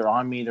targeting me. They're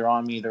on me. They're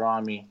on me. They're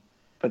on me.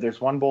 But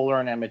there's one bowler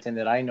in Edmonton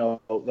that I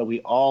know, that we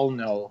all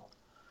know,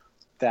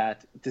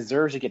 that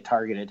deserves to get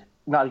targeted.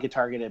 Not to get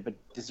targeted, but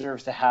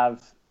deserves to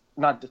have,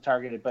 not to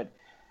targeted, but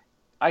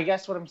I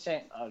guess what I'm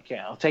saying. Okay,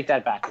 I'll take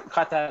that back.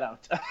 Cut that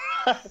out.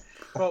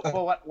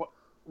 but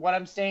what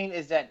I'm saying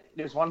is that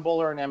there's one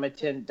bowler in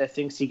Edmonton that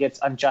thinks he gets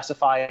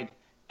unjustified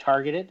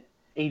targeted.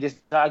 He just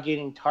not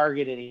getting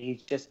targeted.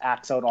 He just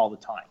acts out all the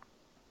time.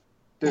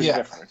 There's a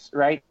difference,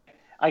 right?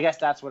 I guess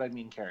that's what I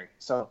mean, Kerry.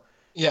 So.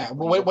 Yeah,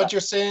 well, what you're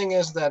saying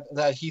is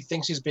that he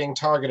thinks he's being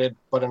targeted,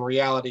 but in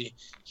reality,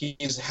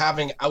 he's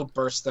having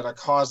outbursts that are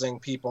causing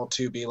people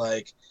to be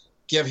like,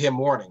 give him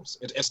warnings.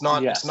 It's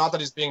not that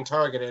he's being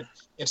targeted;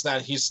 it's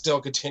that he's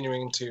still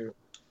continuing to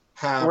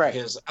have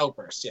his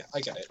outbursts. Yeah,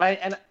 I get it.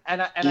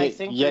 I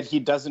think yet he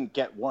doesn't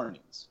get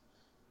warnings.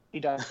 He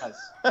does.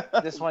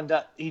 This one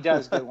does. He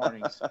does get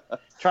warnings.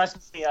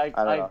 Trust me,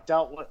 I've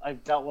dealt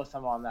with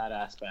him on that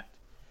aspect,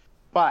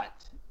 but.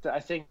 I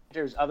think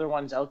there's other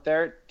ones out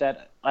there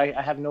that I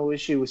have no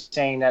issue with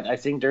saying that I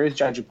think there is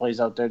judge who plays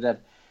out there that,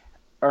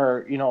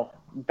 or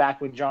back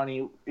when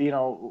Johnny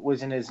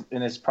was in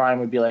his prime,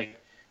 would be like,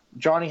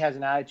 Johnny has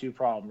an attitude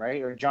problem,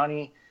 right? Or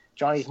Johnny's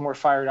more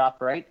fired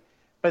up, right?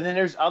 But then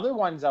there's other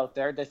ones out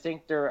there that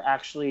think they're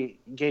actually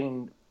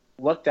getting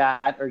looked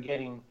at or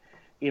getting,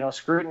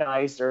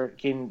 scrutinized or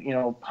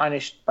getting,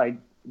 punished by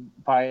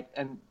it,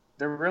 and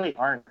they really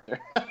aren't.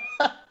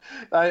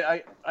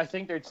 I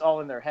think it's all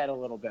in their head a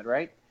little bit,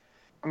 right?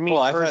 I mean,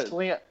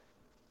 personally.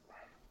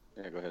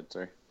 Yeah, go ahead.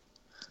 Sorry.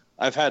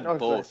 I've had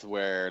both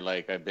where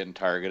like I've been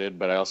targeted,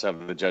 but I also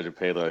have the Judge of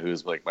Pela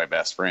who's like my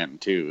best friend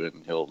too,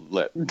 and he'll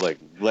let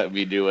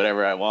me do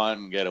whatever I want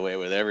and get away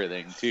with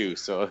everything too.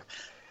 So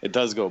it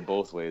does go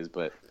both ways,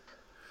 but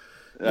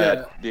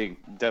being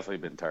definitely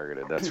been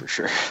targeted, that's for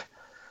sure.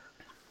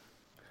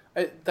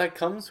 That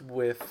comes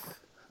with,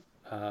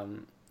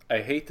 I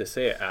hate to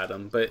say it,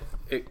 Adam, but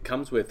it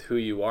comes with who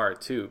you are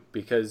too,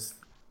 because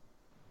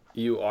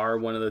you are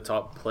one of the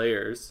top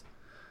players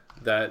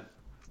that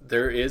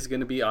there is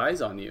going to be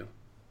eyes on you.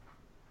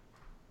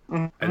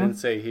 Mm-hmm. I didn't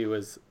say he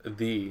was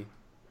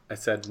I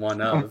said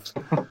one of.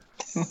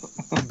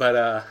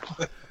 But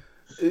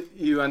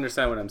you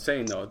understand what I'm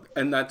saying, though.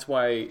 And that's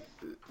why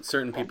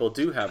certain people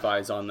do have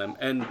eyes on them,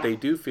 and they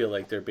do feel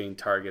like they're being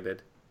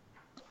targeted.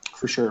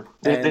 For sure.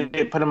 They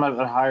put them at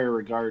a higher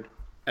regard.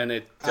 And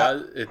it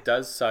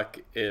does suck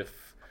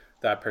if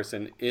that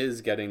person is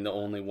getting the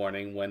only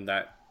warning when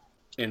that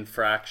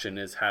infraction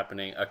is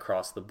happening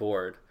across the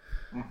board.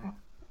 Mm-hmm.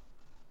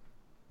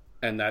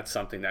 And that's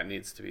something that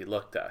needs to be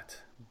looked at.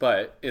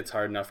 But it's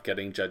hard enough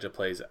getting Judge of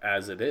Plays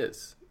as it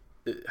is.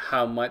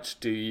 How much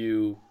do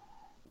you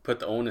put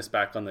the onus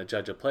back on the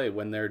Judge of Play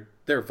when they're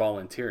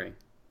volunteering?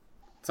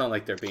 It's not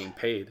like they're being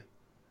paid.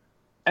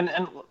 And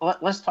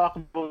let's talk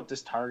about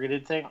this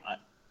targeted thing.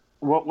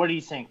 What do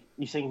you think?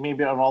 You think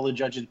maybe of all the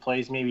Judges'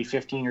 plays, maybe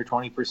 15 or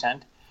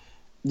 20%?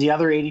 The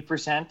other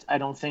 80%, I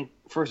don't think,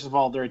 first of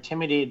all, they're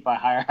intimidated by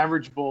higher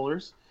average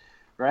bowlers,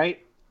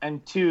 right?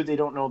 And two, they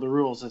don't know the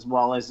rules as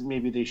well as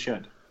maybe they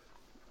should.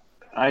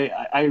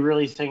 I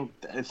really think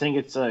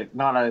it's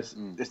not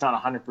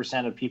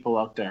 100% of people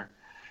out there.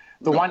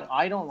 The one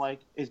I don't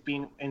like is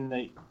being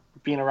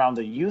around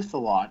the youth a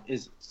lot.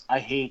 Is I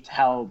hate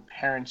how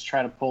parents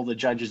try to pull the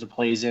Judges of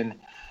Plays in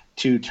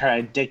to try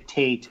to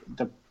dictate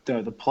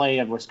the play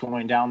of what's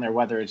going down there.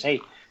 Whether it's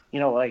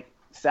like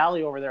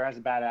Sally over there has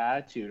a bad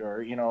attitude,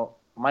 or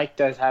Mike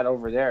does that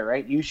over there,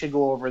 right? You should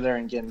go over there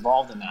and get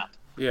involved in that.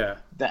 Yeah.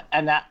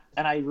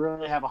 And I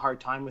really have a hard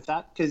time with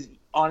that because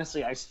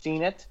honestly, I've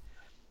seen it,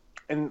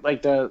 and I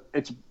don't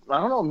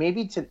know,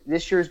 maybe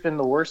this year's been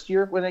the worst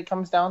year when it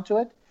comes down to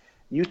it.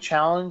 Youth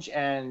Challenge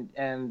and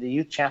the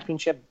Youth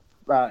Championship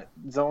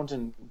zones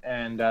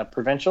and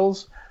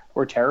provincials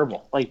were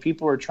terrible. Like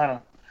people were trying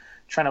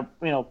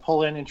to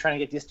pull in and trying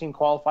to get this team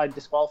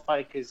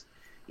disqualified because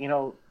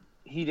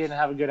he didn't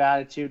have a good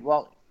attitude.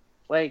 Well,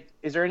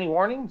 is there any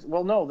warnings?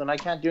 Well, no, then I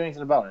can't do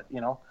anything about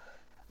it.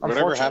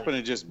 Whatever happened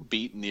to just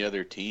beating the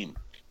other team?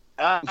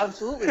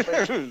 Absolutely.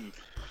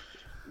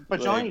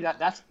 But Johnny,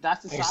 that's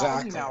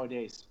society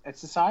nowadays.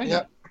 It's society.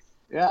 Yep.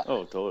 Yeah.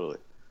 Oh, totally.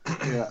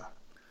 Yeah.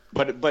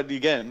 But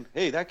again,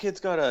 hey, that kid's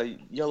got a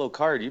yellow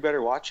card. You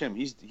better watch him.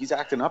 He's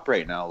acting up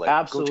right now.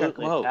 Absolutely. Go check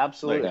him out.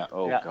 Absolutely.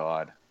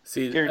 God.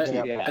 See,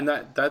 and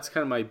that's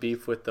kind of my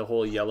beef with the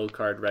whole yellow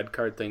card, red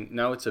card thing.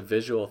 Now it's a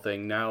visual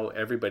thing. Now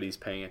everybody's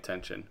paying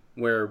attention.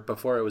 Where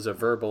before it was a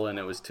verbal and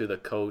it was to the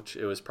coach.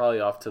 It was probably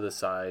off to the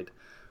side.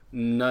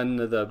 None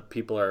of the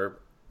people are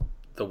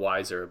the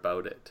wiser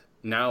about it.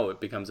 Now it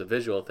becomes a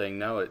visual thing.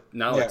 Now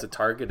it's a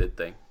targeted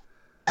thing.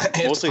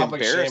 It's mostly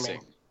embarrassing.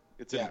 Shaming.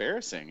 It's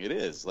embarrassing. It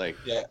is.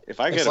 If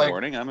I get a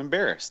warning, I'm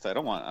embarrassed. I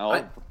don't want.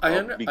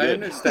 I'll be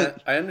good.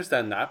 I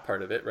understand that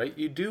part of it, right?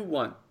 You do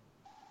want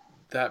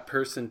that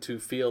person to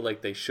feel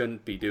like they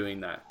shouldn't be doing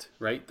that,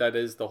 right? That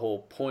is the whole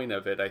point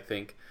of it, I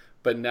think.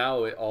 But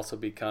now it also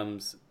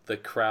becomes the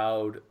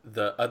crowd,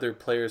 the other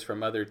players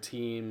from other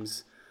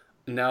teams.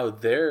 Now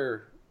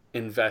they're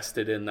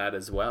invested in that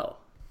as well.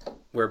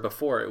 Where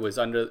before it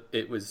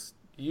was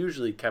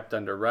usually kept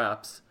under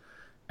wraps,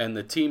 and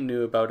the team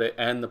knew about it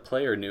and the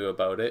player knew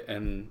about it,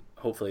 and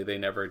hopefully they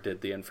never did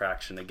the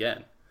infraction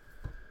again.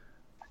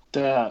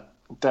 The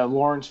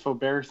Lawrence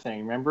Faubert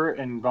thing, remember,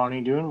 in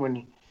Bonnie Doon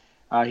when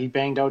he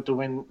banged out to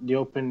win the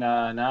Open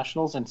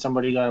Nationals and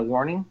somebody got a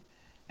warning,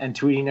 and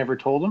Tweedy never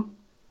told him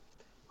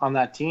on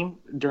that team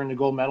during the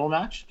gold medal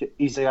match.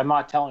 He's like, I'm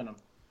not telling him,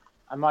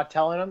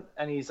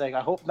 and he's like,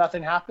 I hope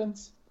nothing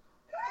happens,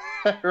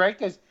 right?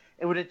 Because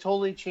it would have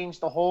totally changed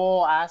the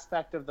whole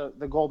aspect of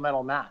the gold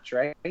medal match,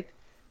 right?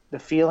 The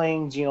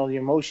feelings, the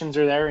emotions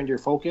are there and your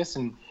focus,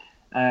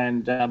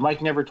 and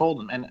Mike never told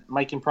him. And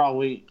Mike can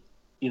probably,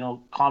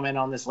 comment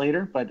on this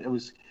later, but it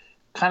was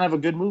kind of a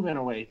good move in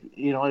a way.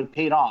 It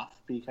paid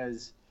off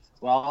because,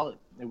 well,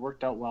 it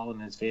worked out well in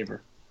his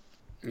favor.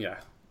 Yeah,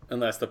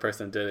 unless the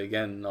person did it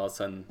again and all of a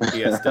sudden he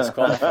gets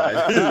disqualified.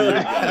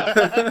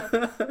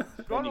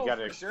 Then you got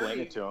to explain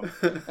it to him.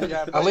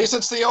 Yeah, at least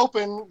it's the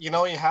Open. You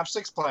have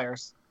 6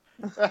 players.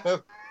 Yeah.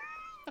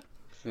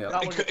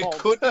 It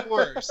could be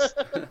worse.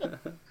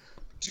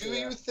 Do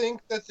you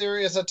think that there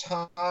is a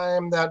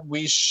time that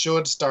we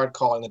should start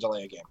calling the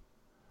delay game?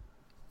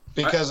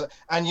 Because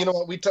and you know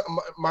what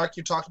Mark,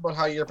 you talked about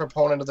how you're a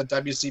proponent of the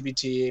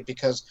WCBT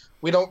because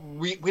we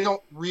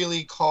don't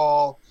really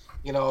call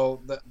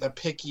the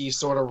picky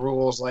sort of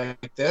rules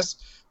like this,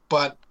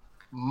 but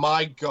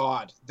my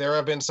God, there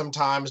have been some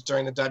times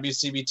during the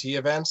WCBT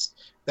events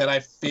that I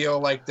feel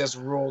like this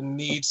rule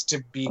needs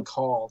to be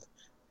called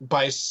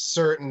by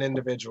certain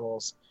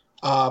individuals.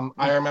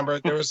 I remember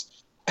there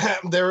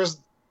was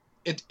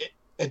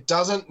it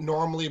doesn't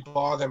normally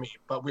bother me,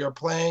 but we were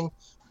playing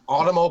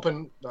Autumn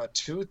Open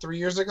 2-3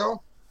 years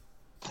ago,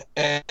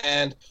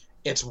 and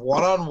it's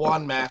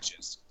one-on-one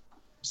matches.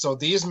 So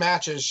these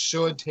matches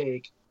should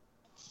take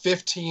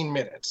 15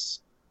 minutes.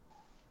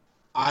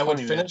 I would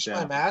finish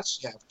my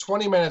match,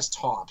 20 minutes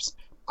tops.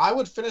 I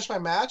would finish my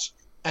match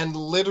and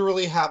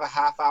literally have a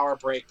half-hour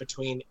break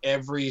between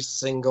every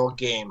single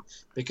game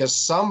because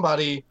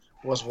somebody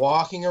was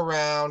walking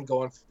around,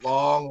 going for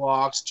long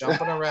walks,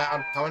 jumping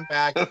around, coming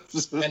back,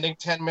 spending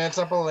 10 minutes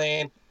up a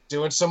lane,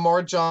 doing some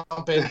more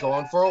jumping,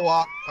 going for a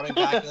walk, coming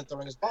back, and then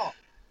throwing his ball.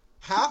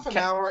 Half an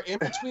hour in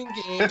between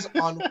games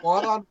on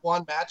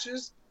one-on-one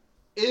matches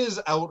is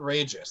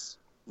outrageous.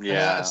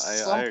 Yeah,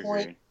 I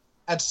agree.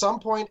 At some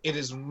point, it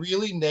is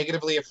really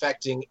negatively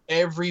affecting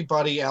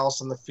everybody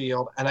else in the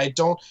field. And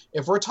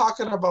if we're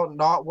talking about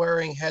not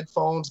wearing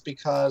headphones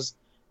because,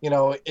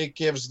 it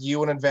gives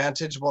you an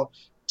advantage, well,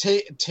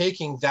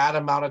 taking that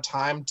amount of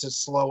time to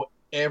slow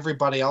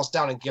everybody else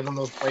down and give them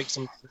those breaks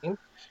in between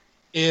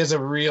is a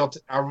real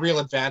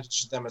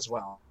advantage to them as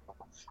well.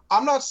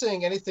 I'm not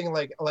saying anything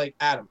like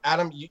Adam.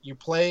 Adam, you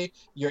play,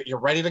 you're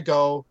ready to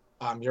go.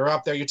 You're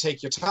up there, you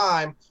take your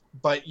time,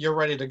 but you're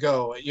ready to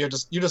go. You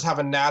just have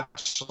a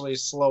naturally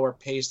slower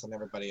pace than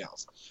everybody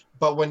else.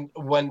 But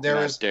when there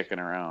is dicking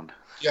around.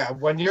 Yeah,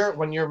 when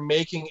you're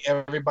making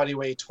everybody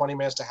wait 20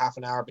 minutes to half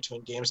an hour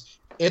between games,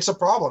 it's a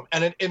problem.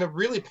 And it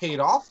really paid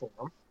off for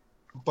them,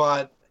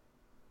 but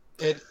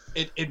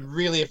it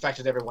really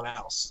affected everyone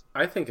else.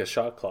 I think a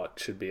shot clock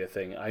should be a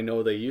thing. I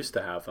know they used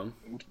to have them.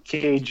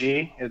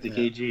 KG at the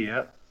KG,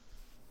 yeah.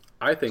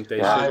 I think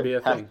they should be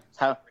a thing.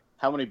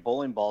 How many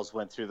bowling balls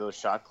went through those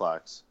shot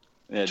clocks?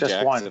 Yeah, just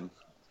Jackson. one.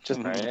 Just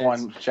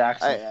one,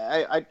 Jackson.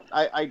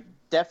 I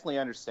definitely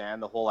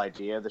understand the whole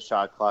idea of the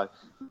shot clock.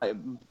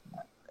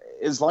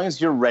 As long as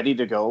you're ready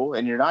to go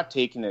and you're not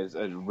taking a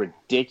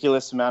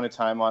ridiculous amount of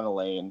time on the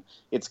lane,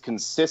 it's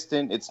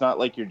consistent. It's not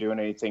like you're doing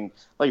anything.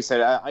 Like I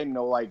said, I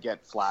know I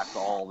get flack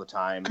all the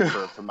time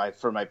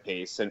for my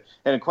pace,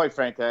 and quite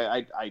frankly,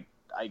 I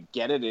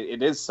get it.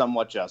 It is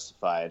somewhat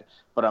justified,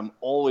 but I'm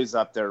always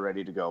up there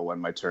ready to go when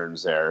my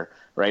turn's there,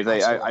 right?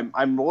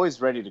 I'm always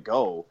ready to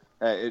go.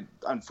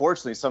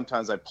 Unfortunately,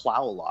 sometimes I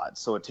plow a lot,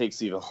 so it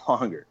takes even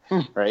longer,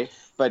 right?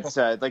 But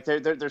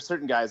there's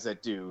certain guys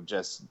that do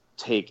just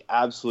take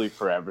absolutely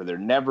forever. They're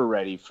never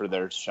ready for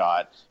their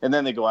shot, and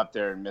then they go up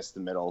there and miss the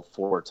middle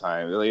 4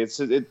 times.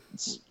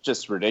 It's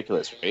just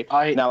ridiculous, right?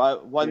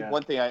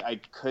 One thing I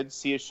could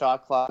see a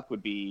shot clock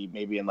would be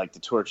maybe in like the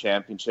Tour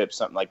Championship,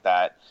 something like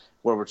that,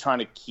 where we're trying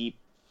to keep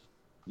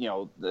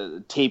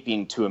the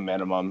taping to a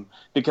minimum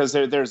because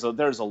there's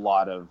a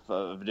lot of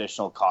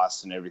additional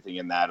costs and everything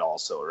in that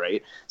also,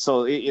 right?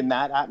 So in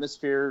that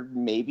atmosphere,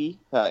 maybe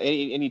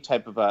any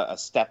type of a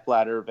step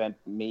ladder event,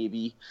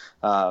 maybe,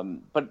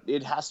 but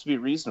it has to be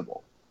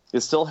reasonable.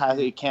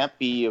 It can't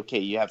be okay.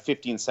 You have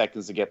 15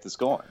 seconds to get this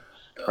going.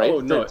 Right? Oh,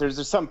 no.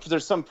 There's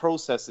some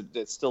process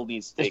that still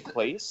needs to take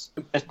place.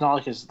 It's not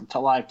like it's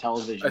live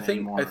television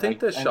anymore. I think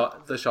the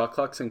shot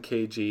clocks in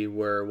KG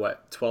were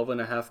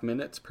 12.5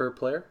 minutes per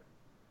player.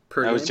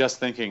 I was just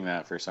thinking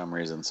that for some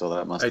reason, so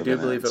that must have been I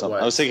do believe it was.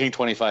 I was thinking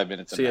 25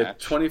 minutes a match. So you had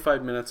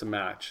 25 minutes a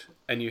match,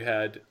 and you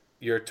had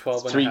your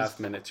 12.5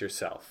 minutes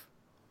yourself.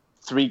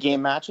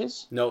 3-game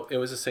matches? No, it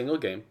was a single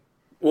game.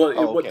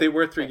 Well, okay. They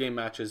were 3-game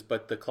matches,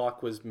 but the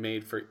clock was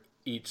made for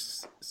each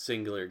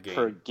singular game.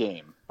 Per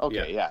game.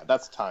 Okay, yeah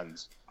that's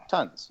tons.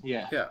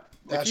 Yeah. Yeah.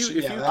 If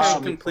you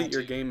can't complete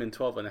your game in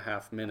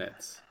 12.5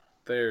 minutes,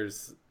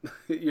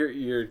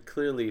 you're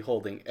clearly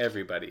holding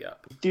everybody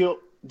up.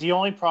 The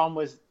only problem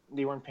was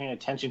they weren't paying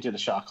attention to the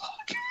shot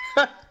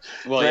clock.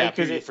 Well, right?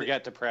 Because you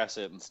forget to press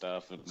it and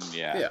stuff. And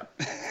yeah.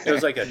 It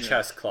was like a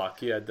chess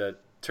clock. You had to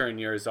turn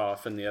yours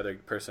off and the other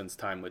person's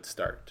time would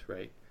start,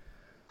 right?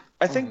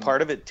 I think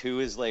part of it,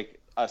 too, is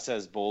like us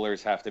as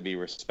bowlers have to be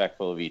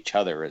respectful of each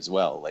other as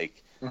well.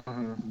 Like,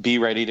 be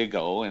ready to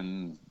go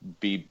and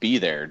be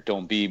there.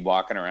 Don't be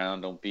walking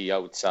around. Don't be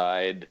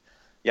outside.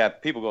 Yeah,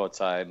 people go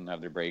outside and have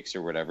their breaks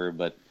or whatever,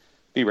 but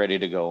be ready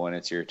to go when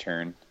it's your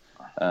turn.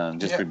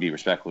 To be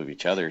respectful of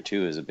each other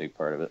too is a big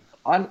part of it.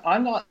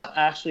 I'm not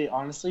actually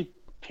honestly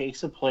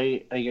pace of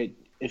play like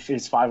if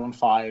it's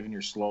 5-on-5 and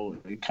you're slow,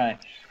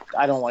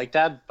 I don't like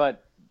that.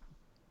 But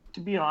to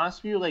be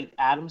honest with you, like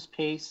Adam's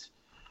pace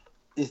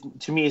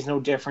is no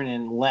different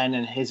in Len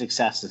and his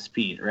excessive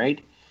speed,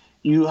 right?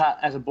 You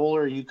as a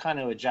bowler, you kind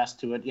of adjust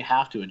to it. You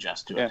have to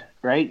adjust to it,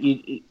 right?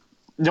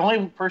 The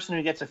only person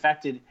who gets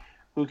affected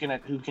who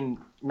can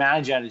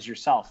manage that is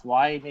yourself.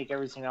 Why make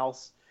everything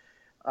else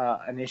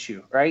an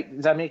issue, right?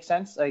 Does that make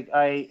sense? Like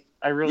I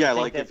really think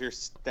like if you're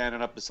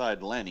standing up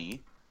beside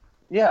Lenny,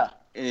 Yeah.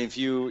 And if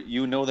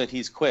you know that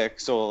he's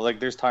quick, so like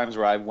there's times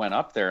where I went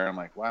up there and I'm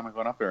like, why am I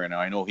going up there right now?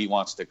 I know he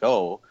wants to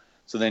go.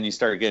 So then you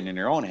start getting in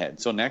your own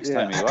head. So next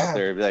time you go up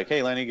there, be like,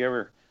 hey, Lenny, give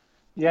her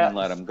and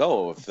let him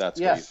go if that's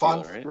what you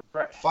feel,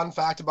 right? Fun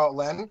fact about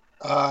Len,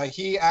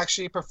 he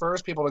actually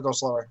prefers people to go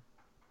slower.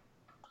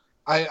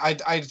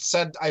 I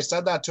said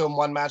that to him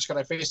one match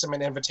because I faced him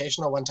in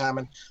Invitational one time,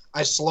 and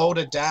I slowed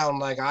it down.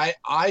 Like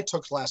I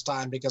took less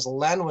time because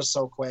Len was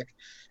so quick,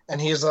 and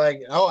he's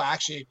like, oh,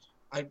 actually,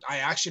 I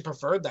actually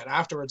preferred that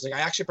afterwards. Like I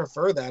actually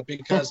prefer that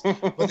because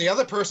when the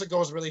other person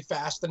goes really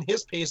fast, then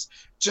his pace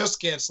just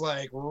gets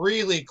like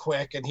really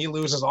quick, and he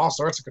loses all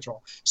sorts of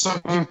control. So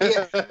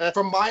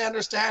from my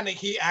understanding,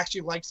 he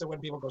actually likes it when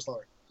people go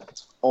slower.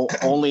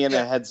 Only in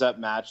a heads-up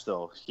match,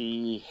 though.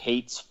 He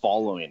hates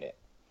following it.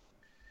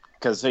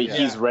 Because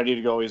he's ready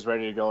to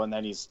go, and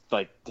then he's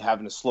like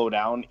having to slow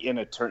down in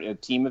a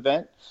team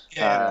event.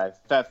 Yeah.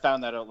 I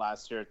found that out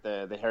last year at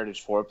the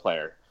Heritage 4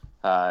 player.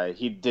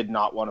 He did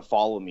not want to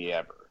follow me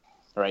ever,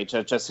 right?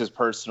 Just his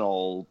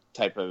personal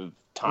type of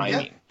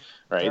timing,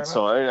 right?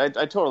 So I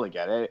totally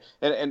get it,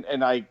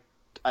 and I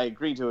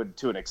agree to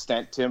an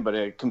extent, Tim, but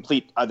a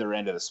complete other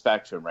end of the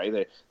spectrum,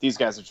 right? These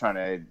guys are trying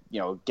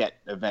to get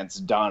events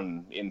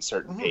done in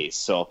certain pace.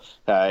 So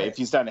if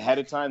he's done ahead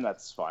of time,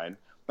 that's fine.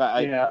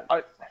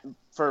 But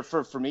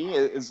for me,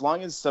 as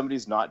long as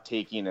somebody's not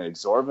taking an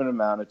exorbitant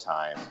amount of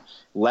time,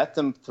 let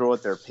them throw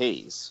at their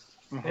pace.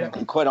 Mm-hmm.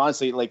 And quite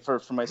honestly, like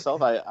for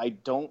myself, I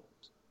don't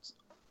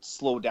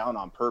slow down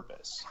on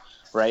purpose,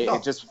 right? No.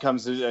 It just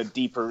becomes a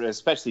deeper,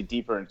 especially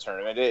deeper in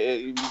tournament.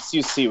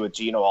 You see with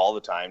Gino all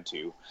the time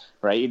too,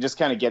 right? You just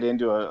kind of get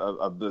into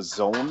a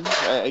zone,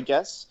 I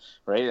guess,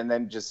 right? And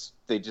then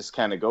they just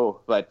kind of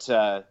go. But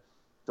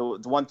the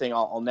one thing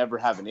I'll never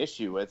have an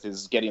issue with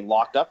is getting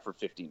locked up for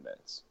 15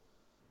 minutes.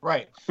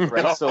 Right.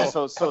 So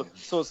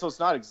it's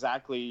not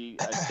exactly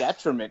a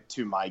detriment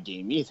to my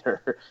game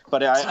either.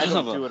 But I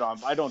don't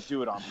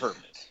do it on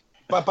purpose.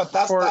 But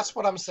that's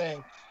what I'm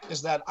saying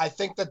is that I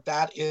think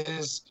that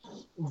is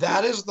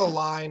the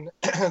line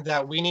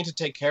that we need to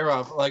take care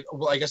of.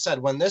 Like I said,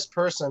 when this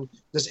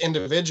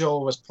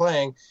individual was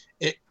playing,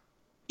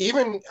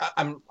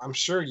 I'm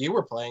sure you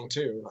were playing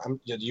too.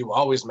 You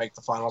always make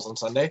the finals on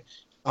Sunday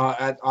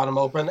at Autumn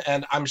Open,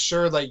 and I'm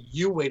sure like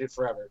you waited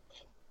forever.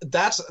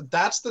 That's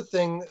the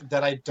thing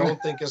that I don't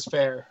think is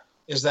fair,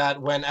 is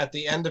that when at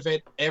the end of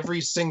it,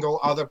 every single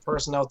other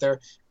person out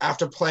there,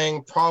 after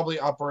playing probably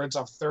upwards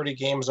of 30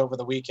 games over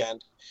the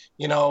weekend,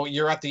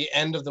 you're at the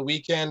end of the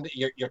weekend,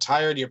 you're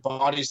tired, your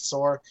body's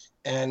sore,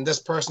 and this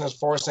person is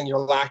forcing your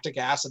lactic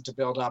acid to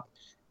build up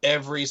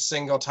every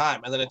single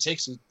time, and then it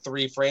takes you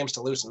 3 frames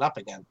to loosen up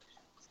again.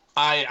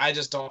 I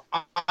just don't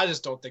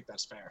think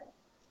that's fair.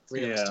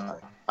 Yeah.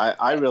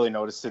 I really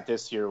noticed it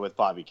this year with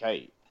Bobby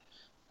Kite.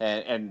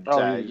 And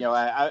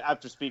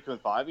after speaking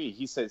with Bobby,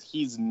 he says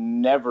he's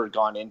never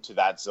gone into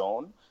that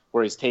zone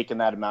where he's taken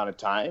that amount of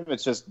time.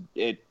 It's just,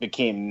 it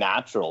became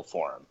natural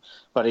for him.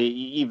 But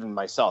even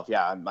myself,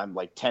 I'm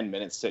like 10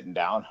 minutes sitting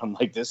down. I'm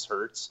like, this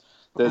hurts.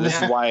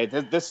 This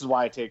is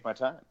why I take my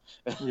time.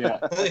 Yeah.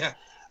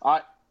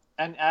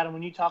 And Adam,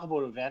 when you talk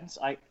about events,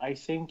 I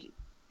think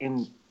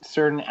in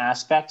certain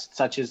aspects,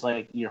 such as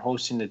like you're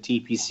hosting the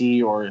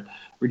TPC or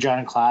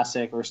Regina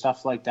Classic or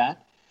stuff like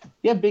that,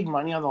 you have big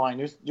money on the line.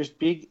 There's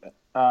big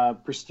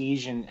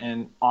prestige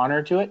and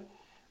honor to it.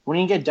 When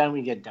you get done,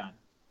 we get done.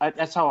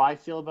 That's how I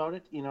feel about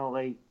it.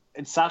 Like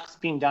it sucks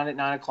being done at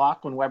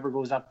 9:00 when Weber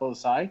goes up both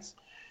sides,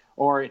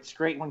 or it's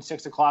great when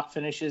 6:00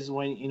 finishes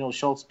when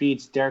Schultz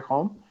beats Derek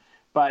Holm.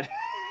 But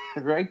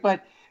right,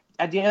 but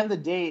at the end of the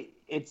day,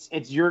 it's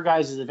your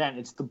guys' event.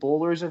 It's the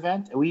bowlers'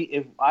 event.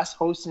 If us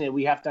hosting it,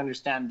 we have to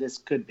understand this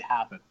could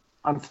happen,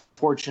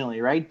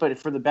 unfortunately, right? But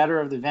for the better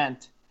of the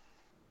event,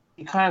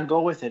 you kind of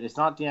go with it. It's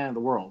not the end of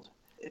the world,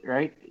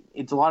 right?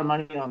 It's a lot of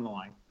money on the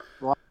line,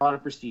 a lot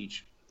of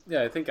prestige.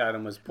 Yeah, I think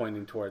Adam was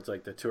pointing towards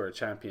like the Tour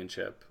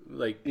Championship,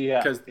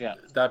 because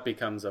that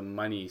becomes a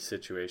money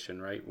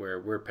situation, right? Where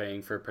we're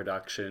paying for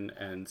production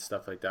and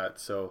stuff like that.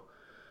 So,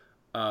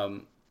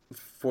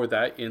 for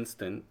that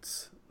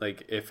instance,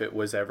 like if it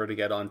was ever to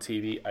get on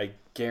TV, I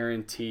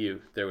guarantee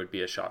you there would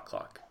be a shot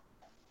clock.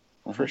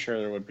 For sure,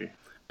 there would be.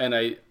 And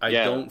I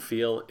don't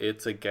feel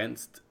it's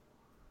against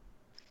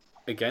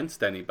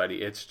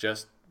anybody. It's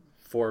just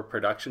for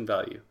production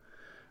value,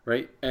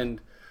 right? And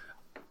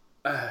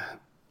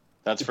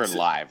that's for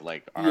live,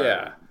 like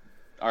ours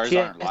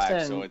aren't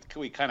live, so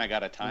we kind of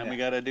got a time we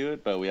got to do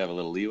it, but we have a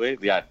little leeway.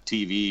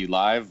 TV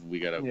live, we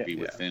got to be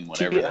within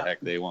whatever the heck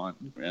they want.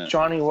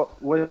 Johnny,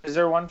 what is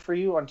there one for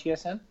you on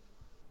TSN?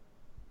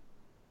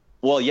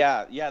 Well,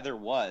 there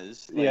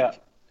was.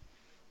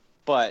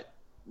 But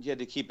you had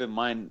to keep in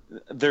mind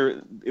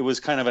it was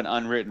kind of an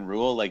unwritten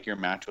rule, like your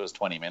match was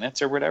 20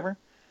 minutes or whatever.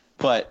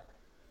 But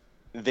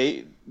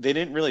they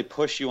didn't really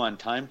push you on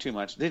time too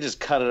much. They just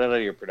cut it out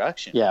of your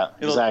production. Yeah,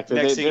 exactly.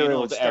 Next thing you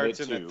know, it starts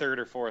in the 3rd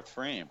or 4th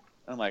frame.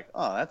 I'm like,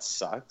 oh, that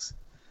sucks.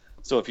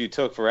 So if you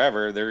took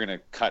forever, they're going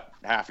to cut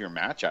half your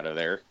match out of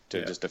there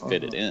to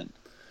fit it in.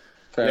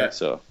 Fair. Yeah,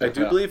 so I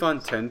do believe on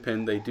 10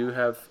 pin they do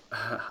have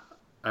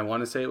I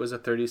want to say it was a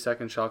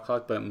 30-second shot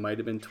clock, but it might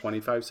have been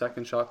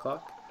 25-second shot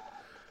clock.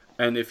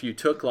 And if you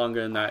took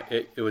longer than that,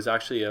 it was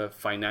actually a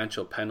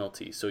financial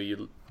penalty. So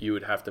you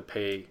would have to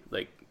pay,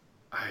 like,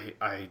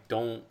 I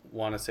don't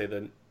want to say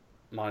the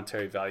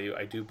monetary value.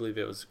 I do believe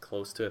it was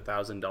close to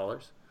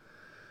 $1,000.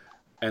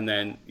 And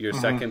then your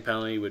second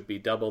penalty would be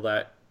double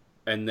that.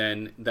 And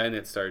then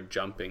it started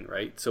jumping,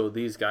 right? So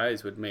these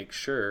guys would make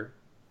sure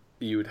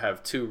you would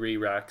have 2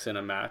 re-racks in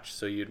a match.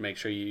 So you'd make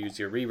sure you use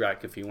your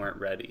re-rack if you weren't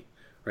ready,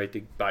 right,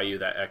 to buy you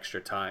that extra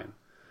time.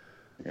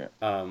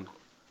 Yeah.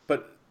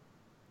 But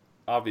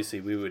obviously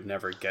we would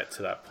never get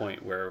to that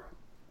point where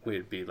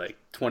we'd be like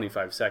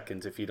 25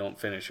 seconds. If you don't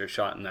finish your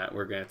shot in that,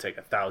 we're going to take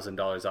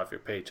 $1,000 off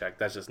your paycheck.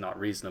 That's just not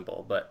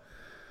reasonable. But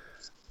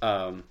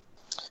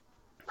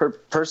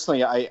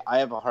personally, I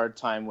have a hard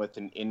time with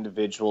an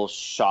individual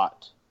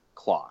shot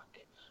clock,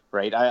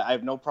 right? I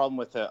have no problem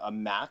with a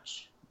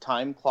match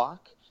time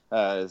clock,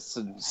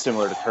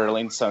 similar to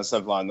curling,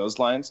 something along those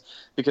lines,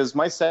 because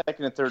my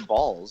second and third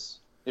balls,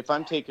 if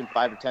I'm taking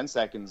 5 or 10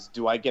 seconds,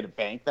 do I get to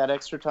bank that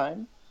extra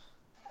time?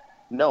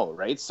 No,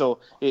 right? So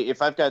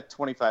if I've got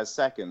 25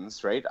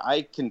 seconds, right,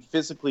 I can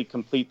physically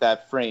complete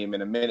that frame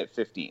in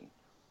 1:15,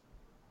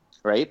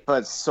 right?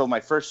 But so my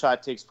first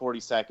shot takes 40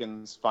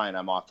 seconds, fine,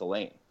 I'm off the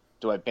lane.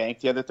 Do I bank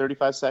the other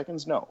 35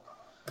 seconds? No.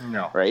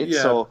 Right?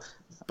 yeah, So,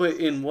 but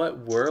in what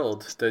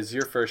world does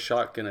your first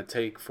shot going to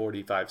take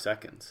 45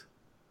 seconds?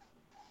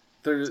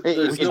 There's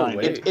no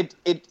way.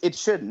 It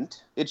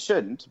shouldn't. It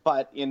shouldn't.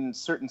 But in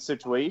certain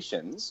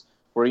situations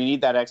where you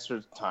need that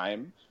extra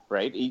time,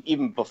 right?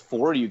 Even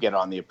before you get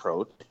on the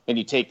approach and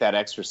you take that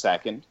extra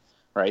second,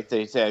 right?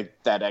 They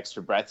take that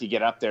extra breath. You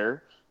get up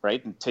there,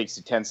 right? And it takes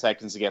you 10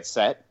 seconds to get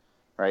set,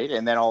 right?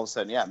 And then all of a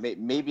sudden, yeah,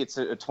 maybe it's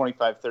a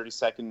 25,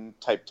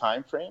 30-second type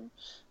time frame.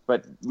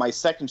 But my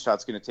second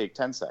shot's going to take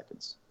 10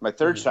 seconds. My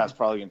third shot's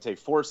probably going to take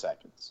 4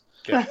 seconds.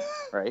 Yeah.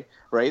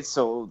 Right.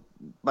 So,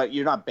 but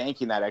you're not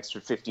banking that extra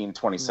 15,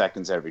 20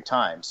 seconds every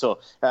time. So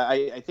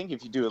I think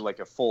if you do like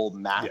a full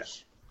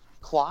match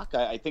clock,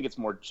 I think it's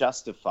more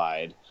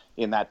justified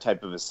in that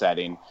type of a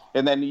setting.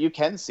 And then you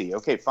can see,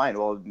 okay, fine.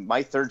 Well,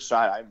 my third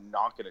shot, I'm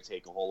not going to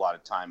take a whole lot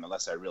of time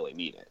unless I really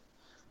need it.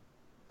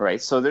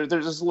 Right. So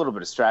there's just a little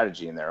bit of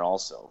strategy in there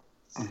also.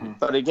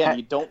 But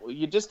again,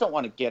 you just don't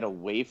want to get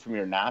away from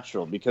your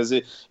natural, because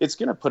it's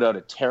going to put out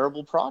a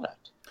terrible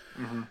product.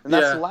 And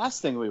that's the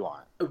last thing we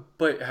want.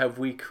 But have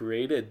we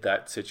created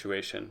that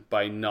situation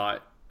by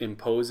not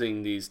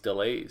imposing these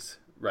delays,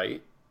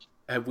 right?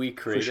 Have we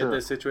created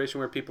this situation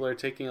where people are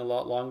taking a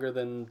lot longer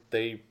than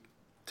they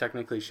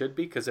technically should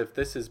be? Because if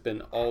this has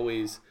been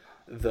always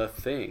the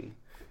thing,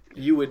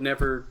 you would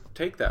never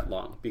take that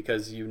long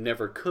because you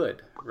never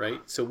could,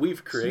 right? So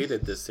we've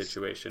created this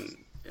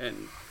situation,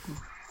 and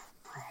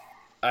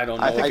I don't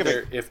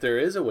know if there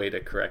is a way to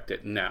correct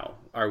it now.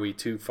 Are we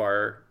too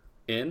far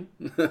in?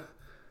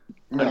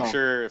 No. I'm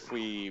sure if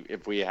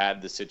we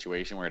had the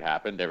situation where it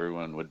happened,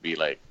 everyone would be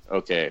like,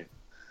 okay,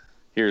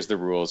 here's the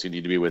rules you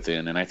need to be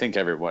within, and I think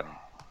everyone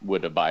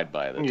would abide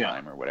by the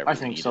time or whatever I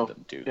think needed so.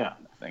 them to. Yeah.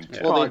 I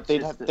think. Well, Well,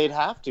 they'd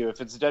have to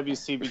if it's a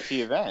WCBT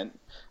event,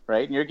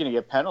 right? And you're going to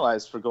get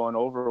penalized for going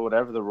over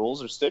whatever the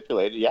rules are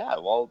stipulated. Yeah,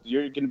 well,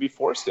 you're going to be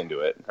forced into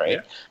it, right?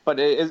 Yeah. But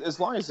as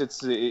long as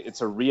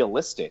it's a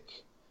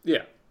realistic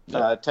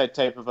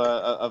type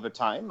of a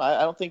time,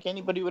 I don't think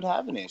anybody would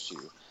have an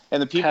issue.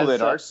 And the people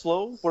that are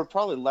slow, we're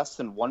probably less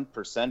than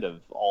 1%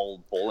 of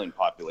all bowling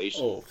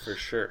population. Oh, for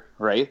sure.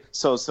 Right?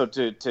 So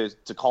to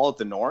call it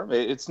the norm,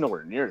 it's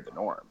nowhere near the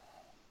norm.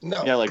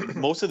 No. Yeah, like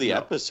most of the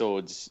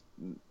episodes,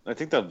 I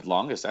think the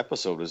longest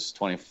episode was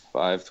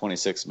 25,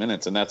 26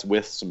 minutes, and that's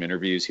with some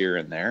interviews here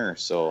and there.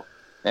 So,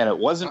 and it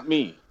wasn't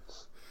me.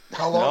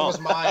 How long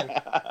was mine?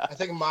 I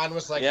think mine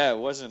was like it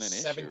wasn't an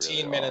 17 issue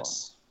really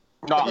minutes.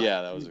 No.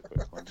 Yeah, that was a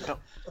quick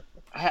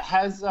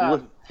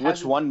one.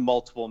 Which one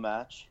multiple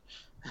match?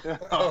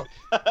 Oh.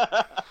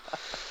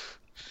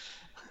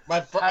 I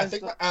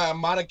think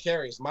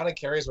Monacary's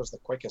was the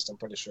quickest, I'm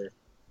pretty sure.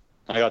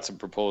 I got some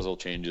proposal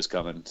changes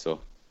coming, so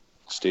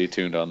stay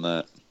tuned on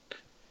that.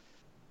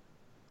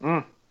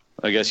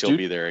 I guess you'll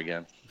be there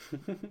again.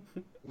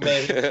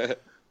 Maybe.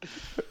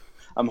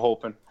 I'm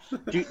hoping.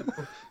 Do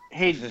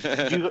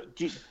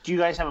you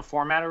guys have a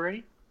format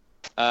already?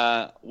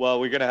 Well,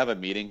 we're gonna have a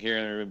meeting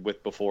here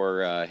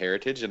before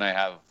Heritage, and I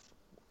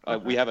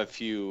have we have a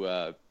few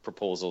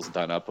proposals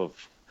done up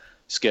of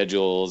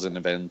schedules and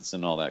events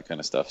and all that kind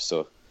of stuff.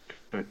 So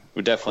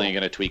we're definitely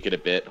going to tweak it a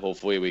bit.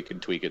 Hopefully we can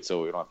tweak it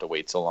so we don't have to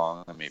wait so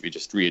long, and maybe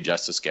just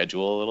readjust the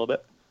schedule a little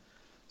bit.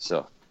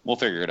 So we'll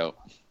figure it out.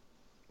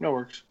 No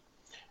works.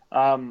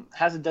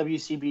 Has the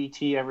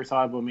WCBT ever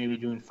thought about maybe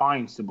doing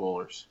fines to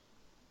bowlers?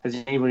 Has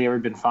anybody ever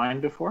been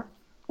fined before?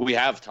 We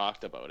have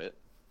talked about it.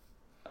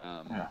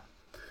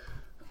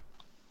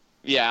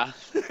 Yeah,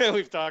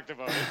 we've talked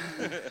about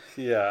it.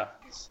 Yeah.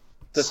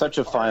 Such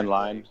a fine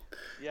line.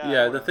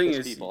 Yeah, the thing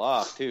is, people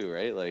off too,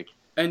 right? Like,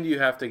 and you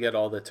have to get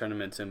all the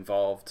tournaments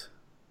involved,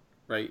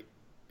 right?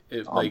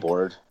 On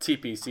board.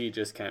 TPC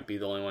just can't be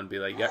the only one to be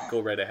like, yeah, go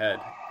right ahead.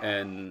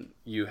 And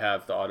you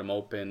have the Autumn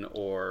Open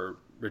or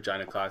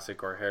Regina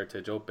Classic or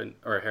Heritage Open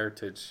or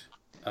Heritage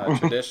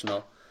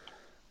Traditional,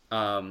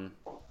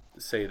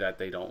 say that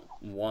they don't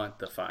want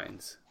the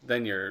fines,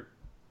 then you're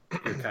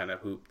kind of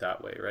hooped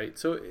that way, right?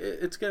 So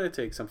it's going to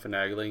take some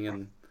finagling,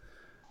 and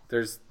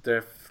there's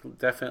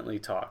definitely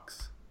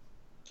talks.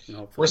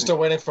 We're still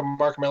waiting for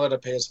Mark Miller to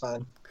pay his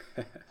fine.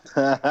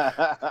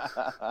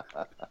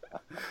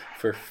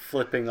 For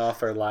flipping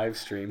off our live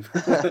stream.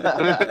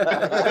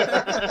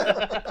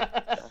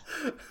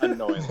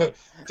 Annoying.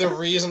 The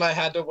reason I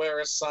had to wear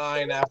a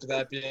sign after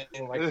that being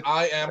like,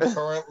 I am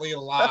currently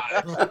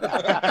live.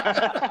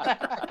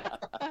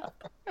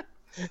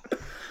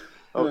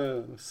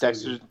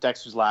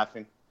 Dexter's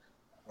laughing.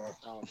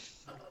 I'm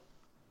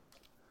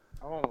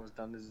almost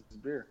done this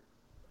beer.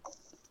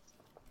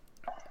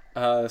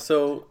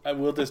 So I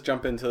will just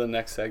jump into the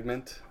next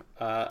segment.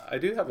 I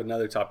do have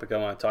another topic I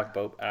want to talk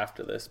about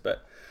after this,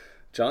 but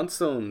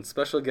Johnstone,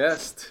 special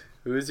guest,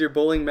 who is your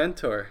bowling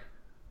mentor?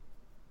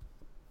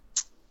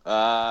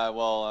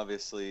 Well,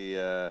 obviously,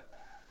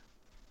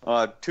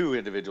 two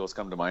individuals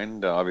come to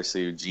mind.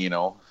 Obviously,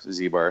 Gino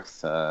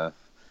Zebarth.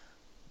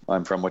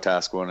 I'm from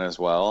Wetaskiwin as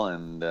well,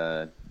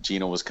 and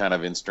Gino was kind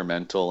of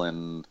instrumental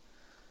in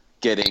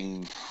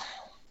getting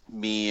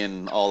me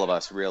and all of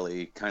us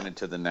really kind of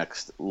to the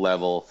next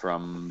level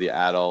from the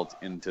adult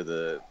into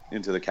the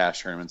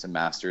cash tournaments and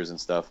masters and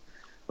stuff.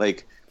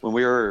 Like when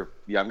we were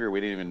younger, we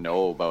didn't even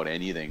know about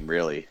anything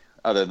really,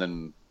 other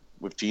than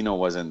if Gino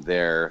wasn't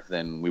there,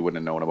 then we wouldn't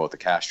have known about the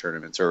cash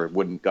tournaments, or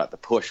wouldn't got the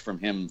push from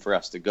him for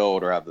us to go,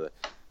 or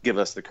give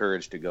us the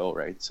courage to go,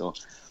 right? So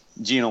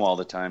Gino all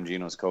the time.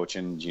 Gino's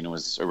coaching. Gino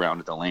was around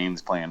at the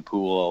lanes playing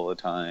pool all the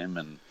time,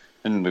 and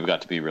we've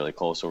got to be really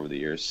close over the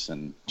years.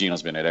 And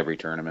Gino's been at every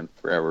tournament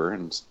forever,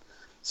 and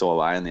so have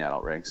I in the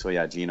adult ranks. So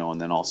yeah, Gino.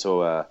 And then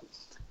also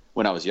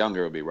when I was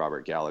younger, it would be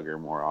Robert Gallagher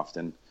more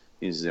often.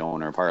 He's the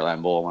owner of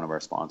Heartland Bowl, one of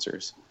our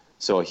sponsors.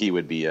 So he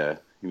was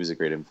a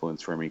great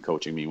influence for me,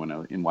 coaching me when I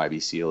was in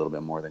YBC a little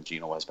bit more than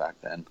Gino was back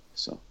then.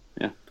 So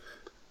yeah.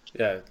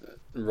 Yeah,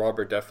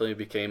 Robert definitely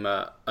became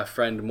a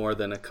friend more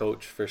than a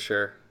coach for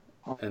sure.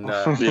 And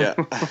yeah,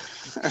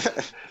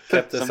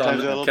 kept us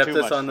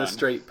on the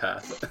straight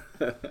path.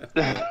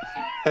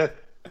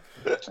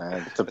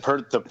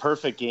 The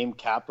perfect game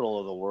capital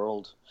of the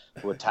world,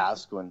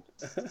 Wetaskiwin.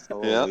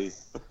 Yeah,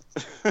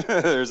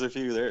 there's a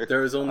few there. There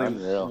was only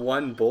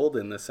one Bold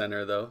in the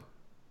center, though.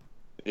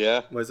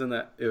 Yeah, wasn't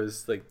that? It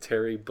was like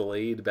Terry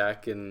Blade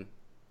back in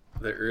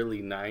the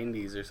early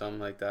 '90s or something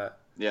like that.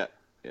 Yeah.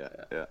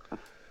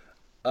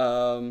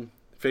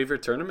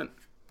 Favorite tournament?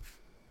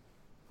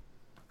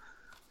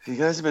 You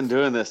guys have been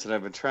doing this, and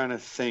I've been trying to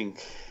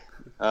think.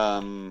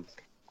 I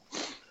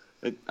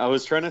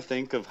was trying to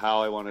think of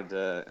how I wanted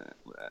to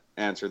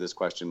answer this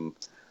question.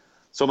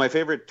 So my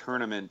favorite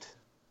tournament,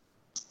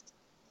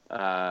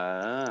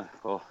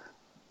 well,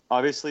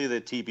 obviously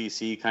the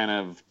TPC kind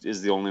of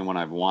is the only one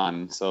I've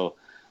won. So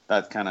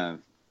that kind of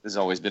has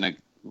always been a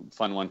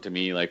fun one to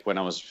me. Like when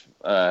I was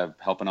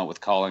helping out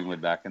with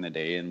Collingwood back in the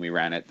day, and we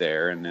ran it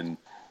there, and then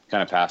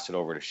kind of passed it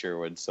over to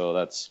Sherwood. So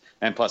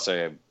and plus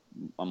I'm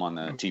on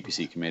the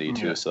TPC committee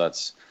too, so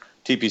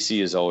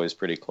TPC is always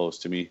pretty close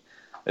to me.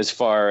 As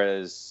far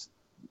as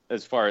I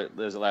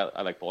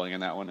like bowling in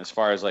that one. As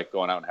far as like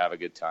going out and have a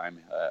good time,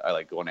 I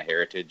like going to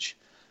Heritage.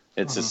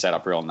 It's just set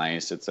up real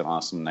nice. It's an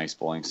awesome, nice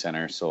bowling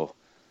center. So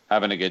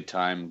having a good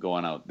time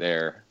going out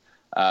there.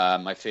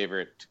 My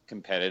favorite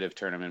competitive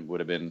tournament would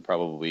have been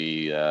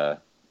probably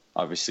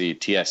obviously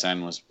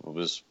TSN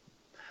was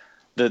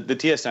the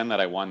TSN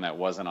that I won that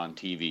wasn't on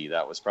TV.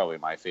 That was probably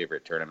my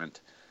favorite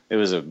tournament. It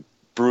was a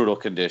brutal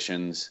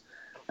conditions,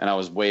 and I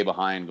was way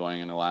behind going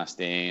into the last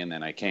day, and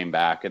then I came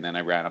back, and then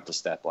I ran up the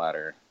step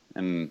ladder,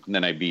 and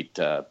then I beat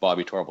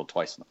Bobby Torble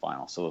twice in the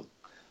final. So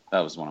that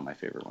was one of my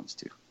favorite ones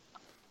too.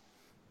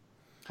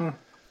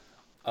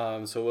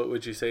 So what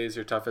would you say is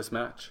your toughest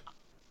match?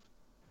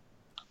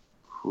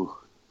 Whew.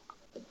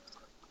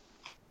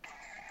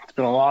 It's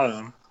been a lot of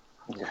them.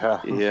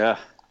 Yeah.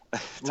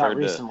 Not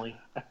recently.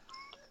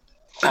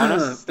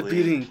 Honestly,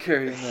 beating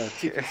Kerry in the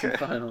TPC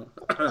final.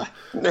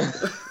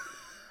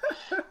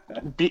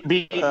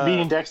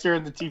 Beating Dexter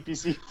in the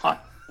TPC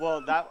final.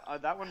 Well,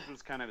 that one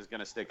was kind of going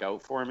to stick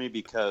out for me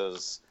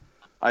because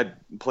I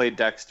played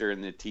Dexter in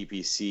the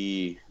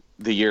TPC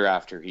the year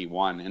after he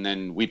won, and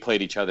then we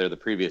played each other the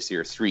previous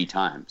year 3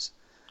 times.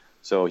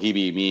 So he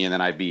beat me, and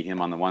then I beat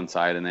him on the one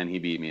side, and then he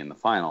beat me in the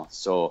final.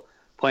 So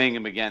playing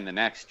him again the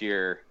next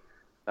year,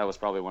 that was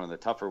probably one of the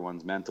tougher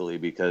ones mentally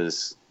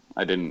because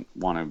I didn't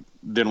want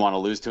to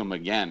lose to him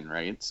again,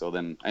 right? So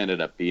then I ended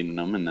up beating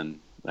him, and then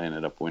I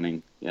ended up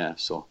winning. Yeah,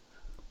 so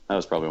that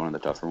was probably one of the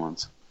tougher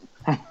ones.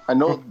 I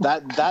know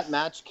that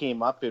match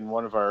came up in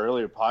one of our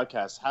earlier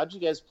podcasts. How'd you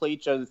guys play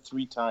each other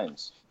 3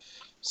 times?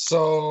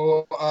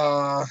 So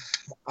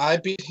I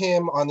beat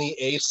him on the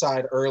A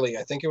side early.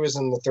 I think it was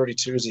in the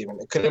 32s even.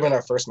 It could have been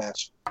our first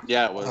match.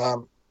 Yeah, it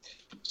was.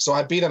 So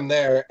I beat him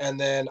there, and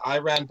then I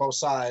ran both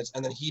sides,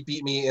 and then he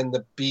beat me in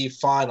the B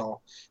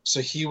final. So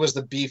he was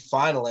the B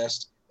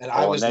finalist, and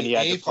I was and then the you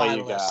had A to play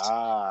you guys.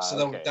 finalist.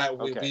 So Okay, that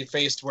we okay.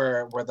 faced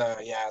where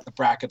the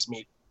brackets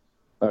meet.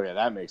 Okay,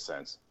 that makes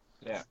sense.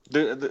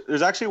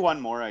 There's actually one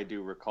more I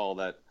do recall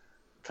that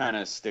kind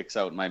of sticks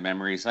out in my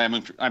memories.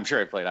 I'm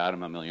sure I played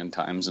Adam a million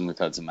times and we've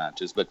had some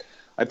matches, but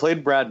I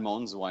played Brad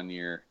Mones one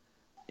year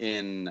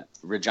in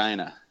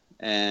Regina,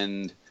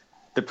 and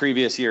the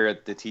previous year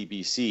at the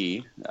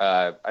TBC,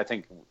 I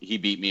think he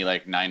beat me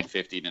like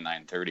 950 to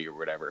 930 or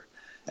whatever,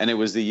 and it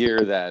was the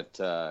year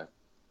that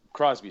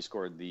Crosby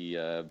scored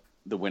the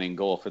winning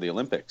goal for the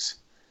Olympics,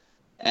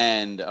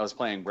 and I was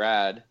playing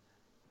Brad,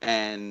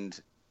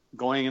 and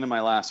going into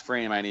my last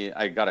frame,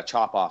 I got a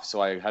chop off, so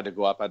I had to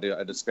go up. I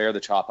had to spare the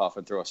chop off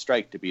and throw a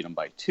strike to beat him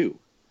by 2.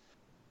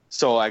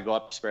 So I go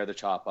up, spare the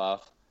chop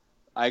off.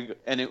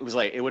 It was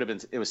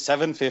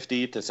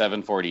 750 to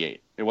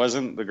 748. It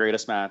wasn't the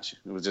greatest match.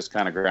 It was just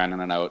kind of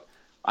grinding it out.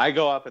 I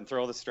go up and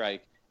throw the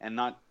strike, and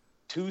not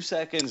 2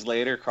 seconds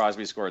later,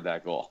 Crosby scored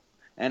that goal,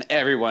 and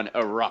everyone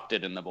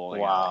erupted in the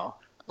bowling alley. Wow.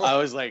 I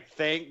was like,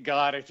 thank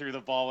God I threw the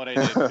ball when I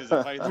did, because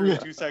if I threw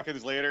it 2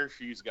 seconds later,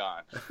 she's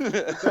gone. So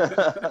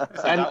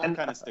that one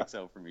kind of sticks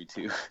out for me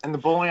too. And the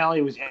bowling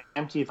alley was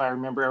empty, if I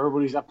remember.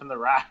 Everybody's up in the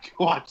rack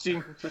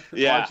watching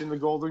the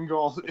golden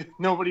goal.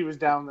 Nobody was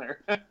down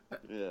there.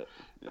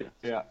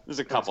 Yeah. There's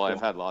a couple. Cool.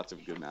 I've had lots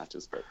of good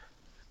matches, but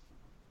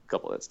a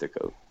couple that stick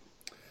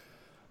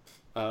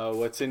out.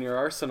 What's in your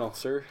arsenal,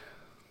 sir?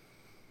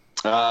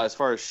 As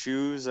far as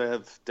shoes, I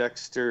have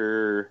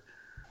Dexter.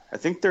 I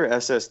think they're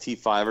SST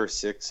 5 or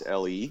 6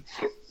 LE.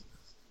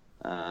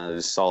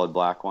 There's solid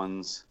black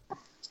ones.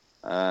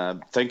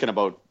 Thinking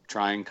about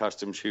trying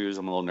custom shoes.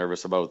 I'm a little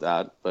nervous about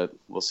that, but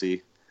we'll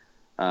see.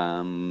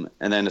 And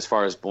then as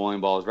far as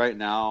bowling balls, right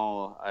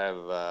now I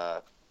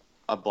have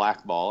a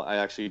black ball. I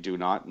actually do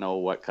not know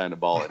what kind of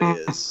ball it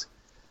is.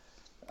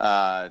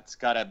 It's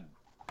got a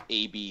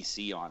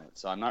ABC on it,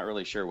 so I'm not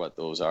really sure what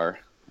those are.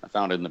 I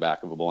found it in the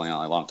back of a bowling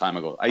alley a long time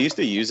ago. I used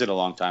to use it a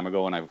long time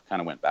ago, and I kind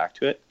of went back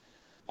to it.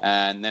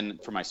 And then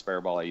for my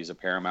spare ball, I use a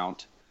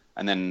Paramount.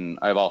 And then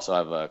I also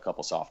have a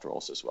couple soft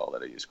rolls as well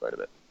that I use quite a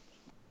bit,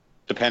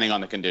 depending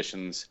on the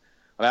conditions.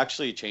 I've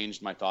actually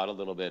changed my thought a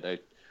little bit. A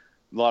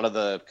lot of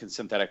the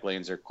synthetic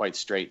lanes are quite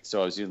straight,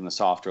 so I was using the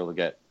soft roll to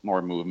get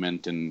more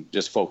movement and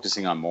just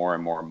focusing on more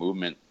and more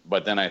movement.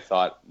 But then I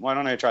thought, why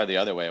don't I try the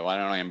other way? Why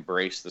don't I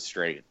embrace the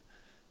straight,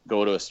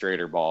 go to a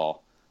straighter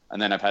ball?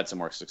 And then I've had some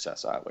more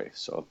success that way.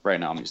 So right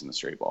now I'm using the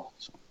straight ball.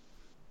 So.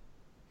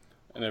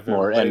 And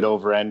more end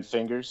over end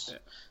fingers.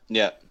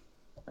 Yeah.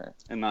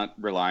 And not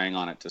relying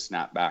on it to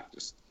snap back,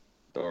 just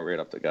throw it right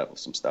up the gut with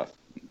some stuff.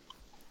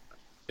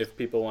 If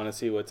people want to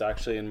see what's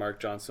actually in Mark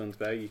Johnstone's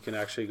bag, you can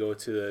actually go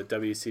to the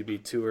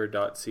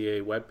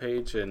WCBtour.ca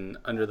webpage, and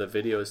under the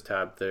videos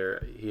tab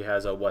there, he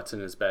has a What's in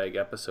His Bag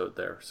episode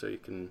there, so you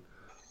can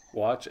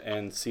watch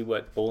and see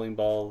what bowling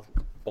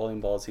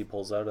balls he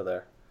pulls out of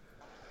there.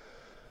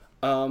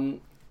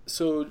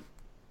 So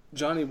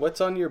Johnny,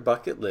 what's on your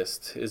bucket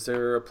list? Is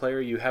there a player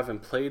you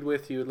haven't played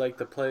with you would like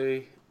to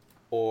play,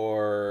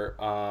 or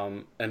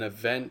an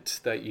event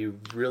that you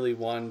really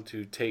want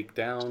to take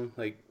down?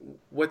 Like,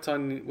 what's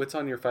on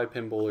your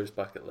 5-pin bowler's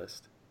bucket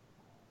list?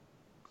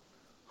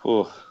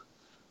 Oh,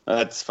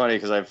 that's funny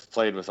because I've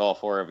played with all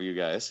 4 of you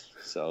guys,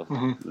 so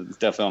It's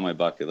definitely on my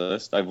bucket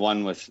list. I've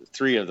won with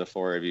 3 of the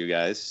 4 of you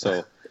guys,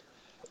 so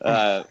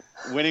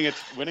winning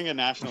a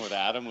national with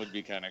Adam would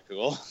be kind of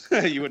cool.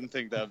 You wouldn't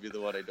think that would be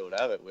the one I don't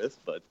have it with,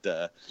 but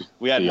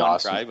we had one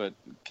try, but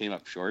came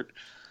up short.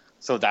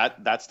 So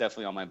that's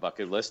definitely on my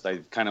bucket list. I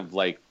kind of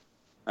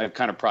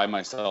pride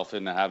myself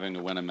in having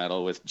to win a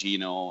medal with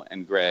Gino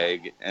and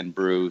Greg and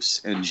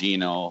Bruce and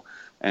Gino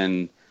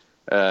and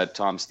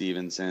Tom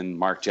Stevenson,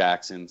 Mark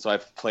Jackson. So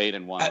I've played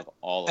and won with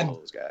all of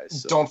those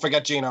guys. So. Don't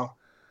forget Gino.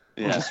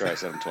 Yeah, sorry, I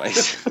said him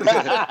twice.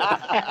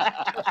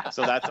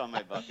 So that's on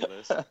my bucket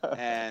list.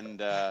 And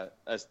a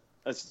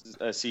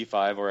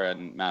C5 or a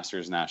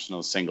Masters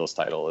Nationals singles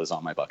title is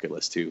on my bucket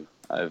list too.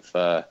 I've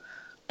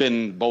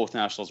been both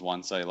nationals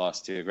once. I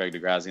lost to Greg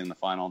DeGrazzi in the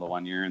final the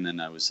one year, and then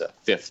I was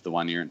 5th the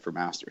one year for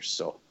Masters.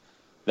 So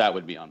that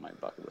would be on my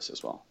bucket list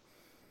as well.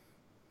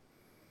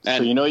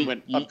 And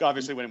so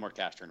obviously winning more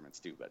cash tournaments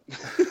too, but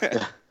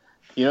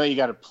you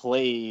got to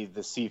play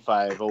the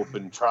C5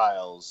 Open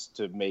trials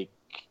to make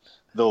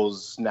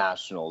those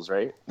nationals,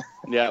 right?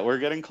 Yeah, we're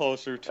getting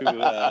closer to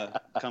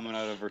coming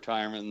out of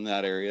retirement in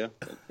that area.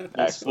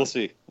 We'll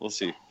see.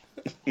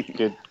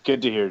 Good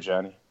to hear,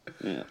 Johnny.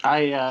 Yeah.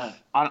 I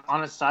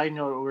on a side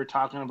note, we were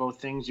talking about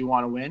things you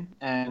want to win,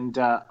 and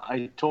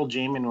I told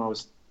Jamin when it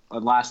was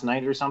last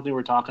night or something, we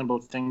were talking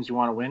about things you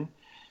want to win,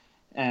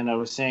 and I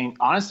was saying,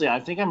 honestly, I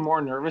think I'm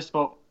more nervous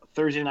about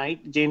Thursday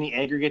night getting the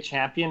aggregate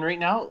champion right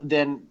now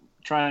than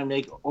trying to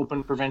make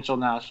Open Provincial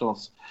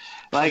Nationals.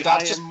 Like,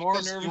 that's just more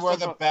nervous. You are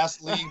the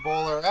best league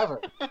bowler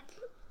ever.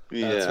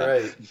 Yeah. That's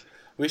right.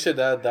 We should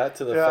add that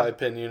to the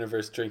 5-pin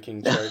universe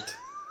drinking chart.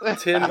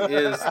 Tim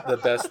is the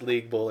best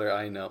league bowler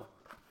I know.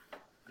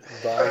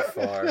 By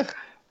far.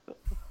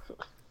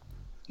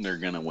 They're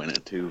going to win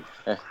it too.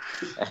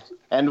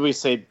 And we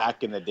say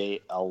back in the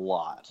day a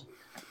lot.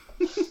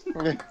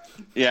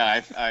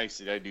 Yeah, I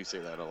do say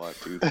that a lot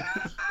too.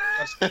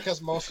 That's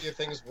because most of your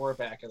things were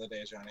back in the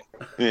day, Johnny.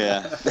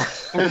 Yeah.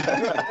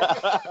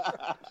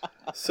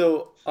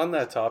 So on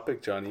that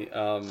topic, Johnny,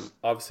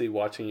 obviously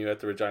watching you at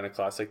the Regina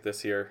Classic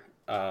this year,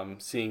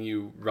 seeing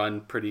you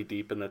run pretty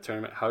deep in the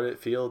tournament, how did it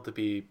feel to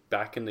be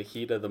back in the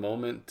heat of the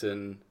moment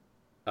and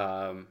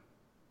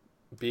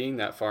being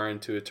that far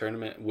into a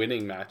tournament,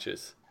 winning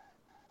matches?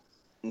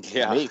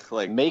 Yeah,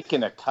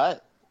 making a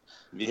cut.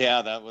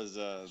 Yeah, that was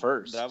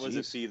First, that was a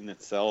geez. feat in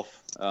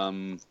itself.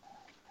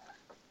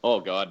 Oh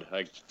God,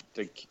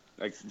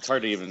 it's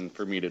hard to even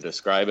for me to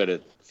describe it.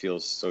 It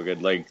feels so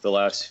good. Like the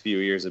last few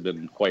years have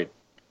been quite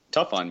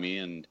tough on me,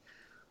 and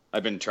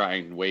I've been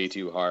trying way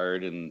too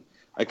hard. And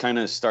I kind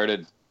of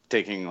started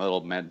taking a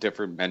little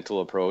different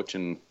mental approach.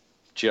 And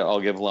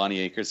I'll give Lonnie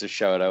Akers a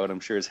shout out. I'm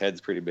sure his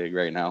head's pretty big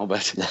right now,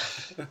 but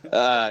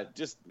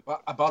just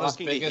About as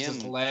talking big to as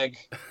his him. leg.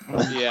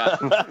 Yeah.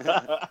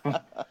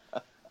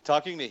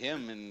 Talking to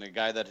him, and a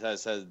guy that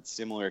has had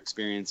similar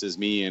experience as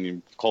me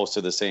and close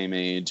to the same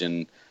age,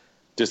 and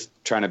just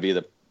trying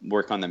to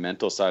work on the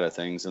mental side of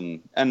things,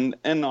 and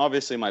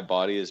obviously my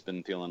body has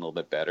been feeling a little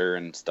bit better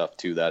and stuff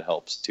too. That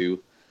helps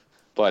too.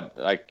 But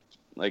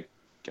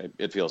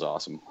it feels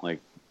awesome. I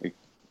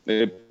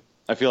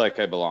feel like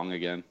I belong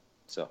again.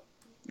 So,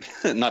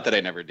 not that I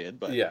never did,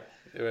 but Yeah,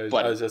 I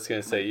was just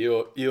gonna say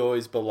you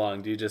always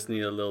belonged. You just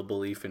need a little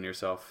belief in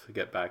yourself to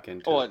get back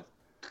into it.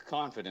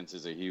 Confidence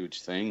is a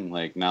huge thing.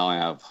 Like now I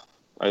have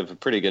a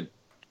pretty good.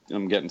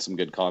 I'm getting some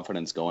good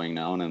confidence going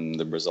now, and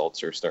the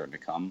results are starting to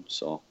come.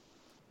 So,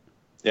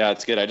 yeah,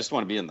 it's good. I just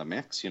want to be in the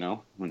mix.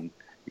 When you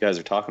guys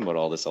are talking about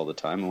all this all the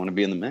time, I want to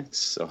be in the mix.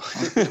 So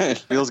it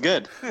feels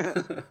good.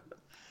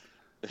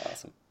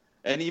 Awesome.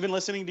 And even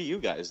listening to you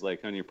guys,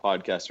 like on your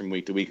podcast from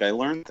week to week, I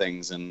learn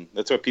things, and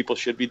that's what people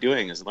should be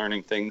doing: is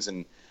learning things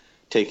and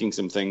taking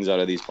some things out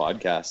of these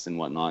podcasts and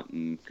whatnot.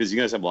 And because you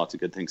guys have lots of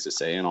good things to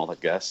say, and all the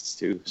guests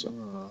too.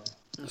 So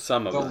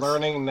Some of The us.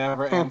 learning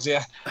never ends.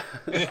 Yeah.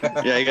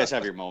 yeah, you guys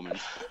have your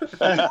moments.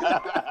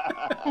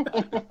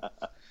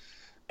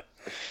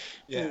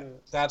 Yeah,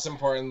 that's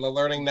important. The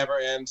learning never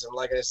ends, and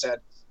like I said,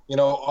 I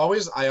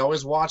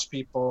always watch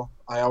people.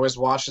 I always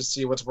watch to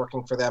see what's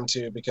working for them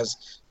too,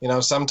 because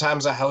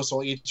sometimes a house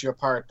will eat you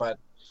apart, but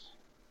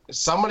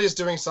somebody's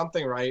doing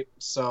something right,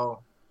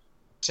 so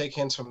take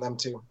hints from them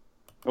too.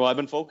 Well, I've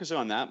been focusing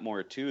on that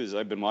more too. Is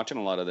I've been watching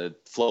a lot of the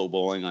flow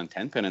bowling on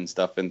 10-pin and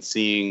stuff, and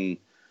seeing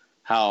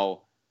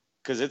how,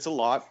 because it's a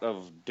lot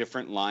of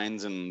different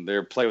lines, and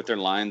they play with their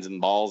lines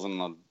and balls,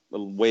 and it's a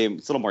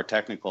little more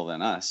technical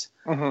than us.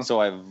 Mhm. So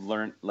I've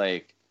learned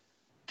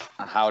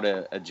how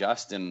to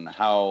adjust and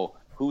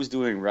who's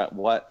doing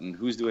what and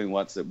who's doing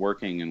what's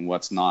working and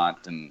what's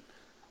not. And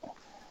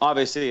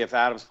obviously, if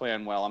Adam's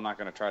playing well, I'm not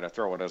going to try to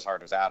throw it as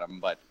hard as Adam.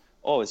 But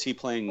is he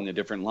playing a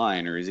different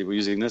line, or is he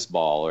using this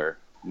ball, or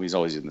he's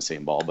always using the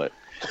same ball? But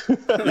you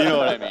know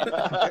what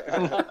I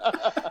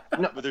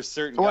mean. But there's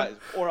certain guys,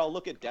 or I'll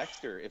look at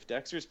Dexter. If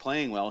Dexter's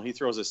playing well, he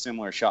throws a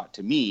similar shot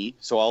to me,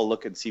 so I'll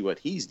look and see what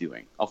he's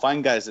doing. I'll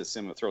find guys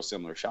that throw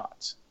similar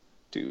shots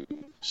too.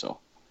 So,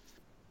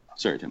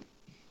 sorry, Tim.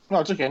 No,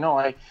 it's okay. No,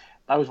 I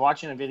was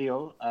watching a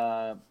video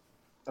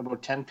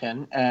about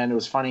 10-pin, and it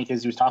was funny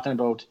because he was talking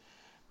about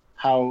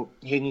how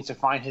he needs to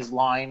find his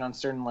line on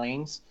certain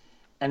lanes,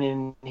 and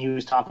then he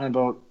was talking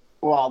about,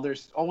 well,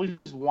 there's always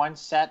one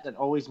set that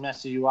always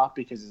messes you up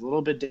because it's a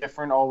little bit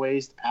different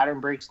always. The pattern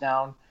breaks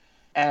down,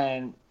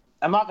 and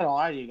I'm not going to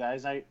lie to you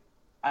guys.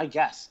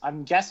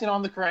 I'm guessing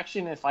on the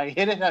correction. If I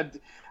hit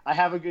it, I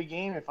have a good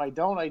game. If I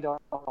don't, I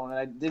don't. And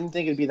I didn't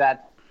think it'd be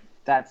that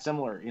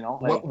similar,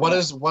 What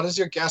is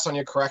your guess on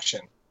your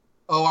correction?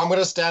 Oh, I'm going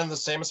to stand in the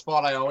same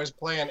spot I always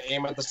play and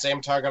aim at the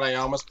same target I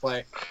always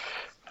play.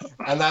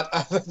 And that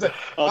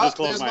I'll just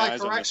close there's my my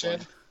eyes on this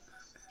correction.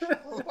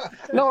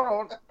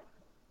 No.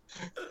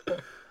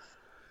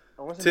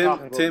 I wasn't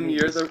talking about Tim, me.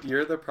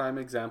 you're the prime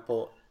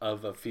example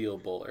of a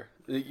field bowler.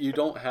 You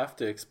don't have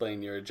to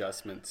explain your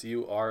adjustments.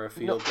 You are a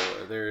field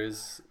bowler.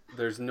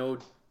 There's no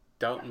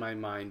doubt in my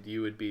mind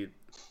you would be.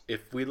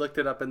 If we looked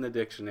it up in the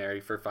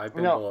dictionary for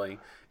 5-pin bowling,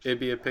 it'd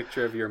be a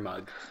picture of your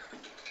mug.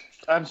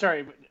 I'm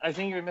sorry, but I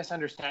think you're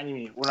misunderstanding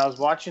me. When I was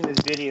watching this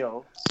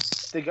video,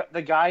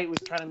 the guy was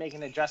trying to make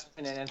an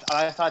adjustment, and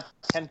I thought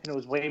 10-pin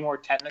was way more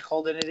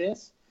technical than it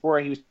is, where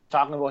he was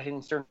talking about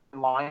hitting certain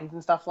lines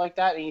and stuff like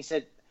that. And he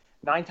said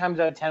 9 times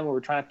out of 10 when we're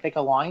trying to pick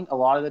a line, a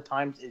lot of the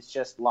times it's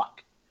just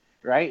luck,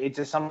 right? It's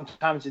just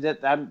sometimes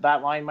that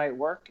line might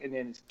work, and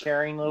then it's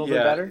carrying a little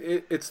bit better.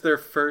 It's their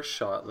first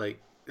shot,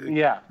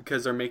 Yeah.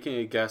 because they're making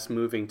a guess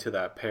moving to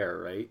that pair,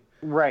 right?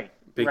 Right.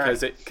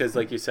 Because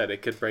like you said,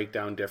 it could break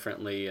down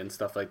differently and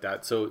stuff like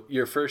that. So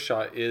your first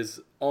shot is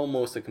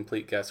almost a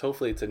complete guess.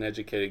 Hopefully it's an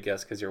educated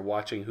guess because you're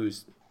watching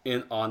who's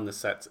on the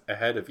sets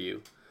ahead of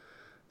you.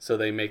 So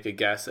they make a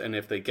guess, and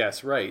if they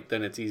guess right,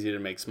 then it's easy to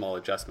make small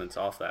adjustments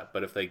off that.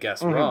 But if they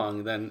guess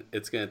wrong, then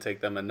it's going to take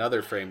them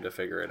another frame to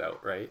figure it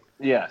out, right?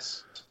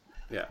 Yes.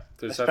 Yeah.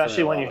 There's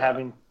Especially when definitely a lot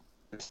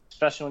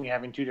of you're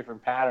having 2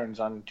 different patterns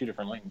on 2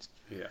 different lanes.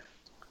 that.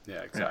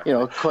 Yeah, exactly. You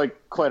know,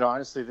 quite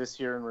honestly, this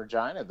year in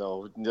Regina,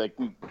 though, like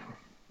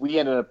we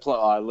ended up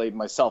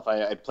myself.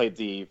 I played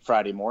the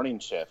Friday morning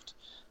shift.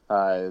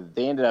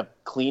 They ended up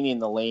cleaning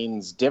the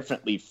lanes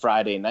differently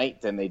Friday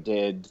night than they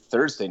did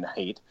Thursday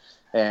night,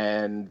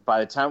 and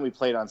by the time we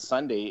played on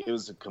Sunday, it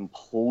was a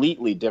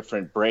completely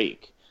different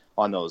break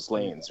on those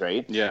lanes,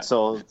 right? Yeah.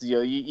 So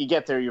you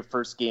get there, your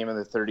first game in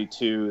the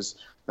 32s.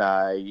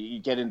 You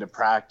get into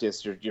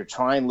practice, you're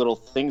trying little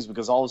things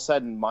because all of a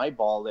sudden my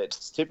ball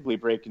that's typically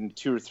breaking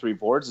 2 or 3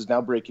 boards is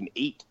now breaking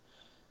 8,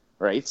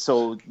 right?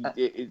 So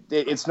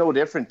it's no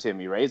different to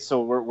me, right?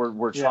 So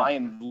we're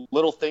trying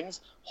little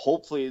things.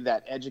 Hopefully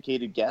that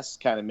educated guess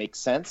kind of makes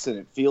sense and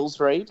it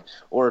feels right.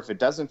 Or if it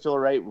doesn't feel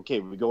right,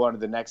 okay, we go on to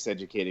the next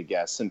educated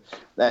guess. And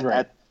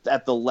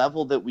at the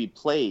level that we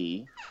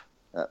play,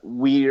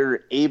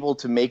 we're able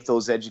to make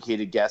those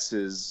educated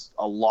guesses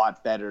a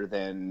lot better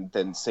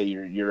than say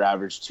your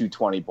average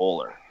 220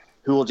 bowler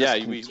who will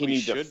just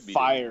continue to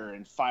fire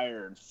and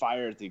fire and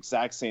fire at the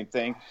exact same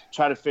thing,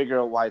 try to figure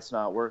out why it's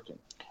not working.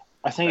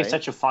 I think it's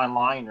such a fine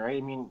line, right?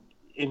 I mean,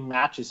 in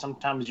matches,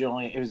 sometimes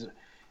if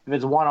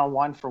it's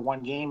one-on-one for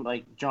one game,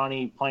 like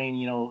Johnny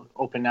playing,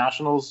 Open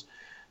Nationals,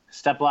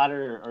 step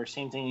ladder, or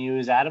same thing you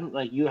as Adam,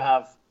 like you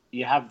have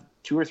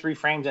 2 or 3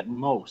 frames at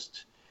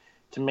most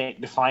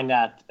to find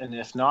that, and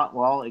if not,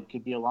 well, it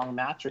could be a long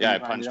match. Or I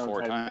punched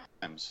 4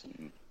 times.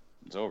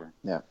 It's over.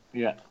 Yeah.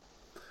 You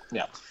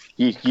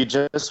You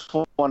just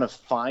want to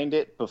find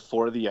it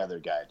before the other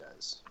guy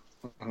does,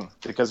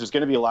 because there's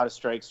going to be a lot of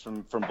strikes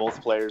from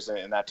both players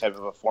in that type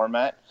of a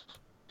format.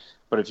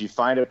 But if you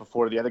find it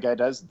before the other guy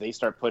does, they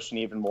start pushing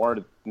even more.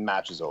 The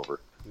match is over.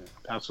 Yeah.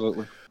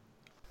 Absolutely.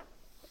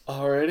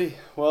 Alrighty.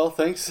 Well,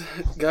 thanks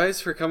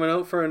guys for coming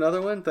out for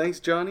another one. Thanks,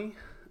 Johnny.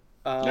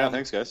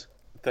 Thanks, guys.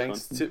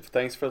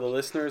 Thanks for the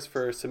listeners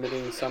for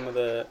submitting some of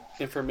the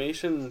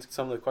information,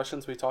 some of the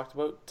questions we talked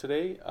about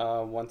today.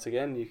 Once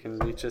again, you can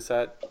reach us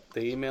at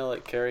the email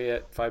at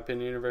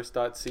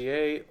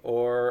carey@5pinuniverse.ca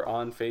or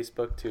on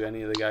Facebook to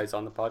any of the guys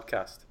on the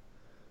podcast.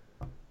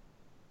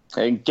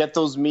 And get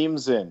those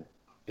memes in.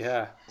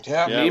 Yeah. We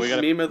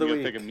got meme of the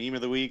week. Pick a meme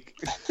of the week.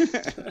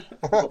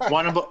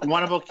 one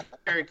about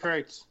Carey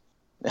Kurtz.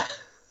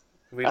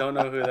 We don't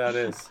know who that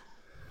is.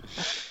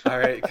 All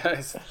right,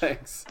 guys.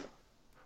 Thanks.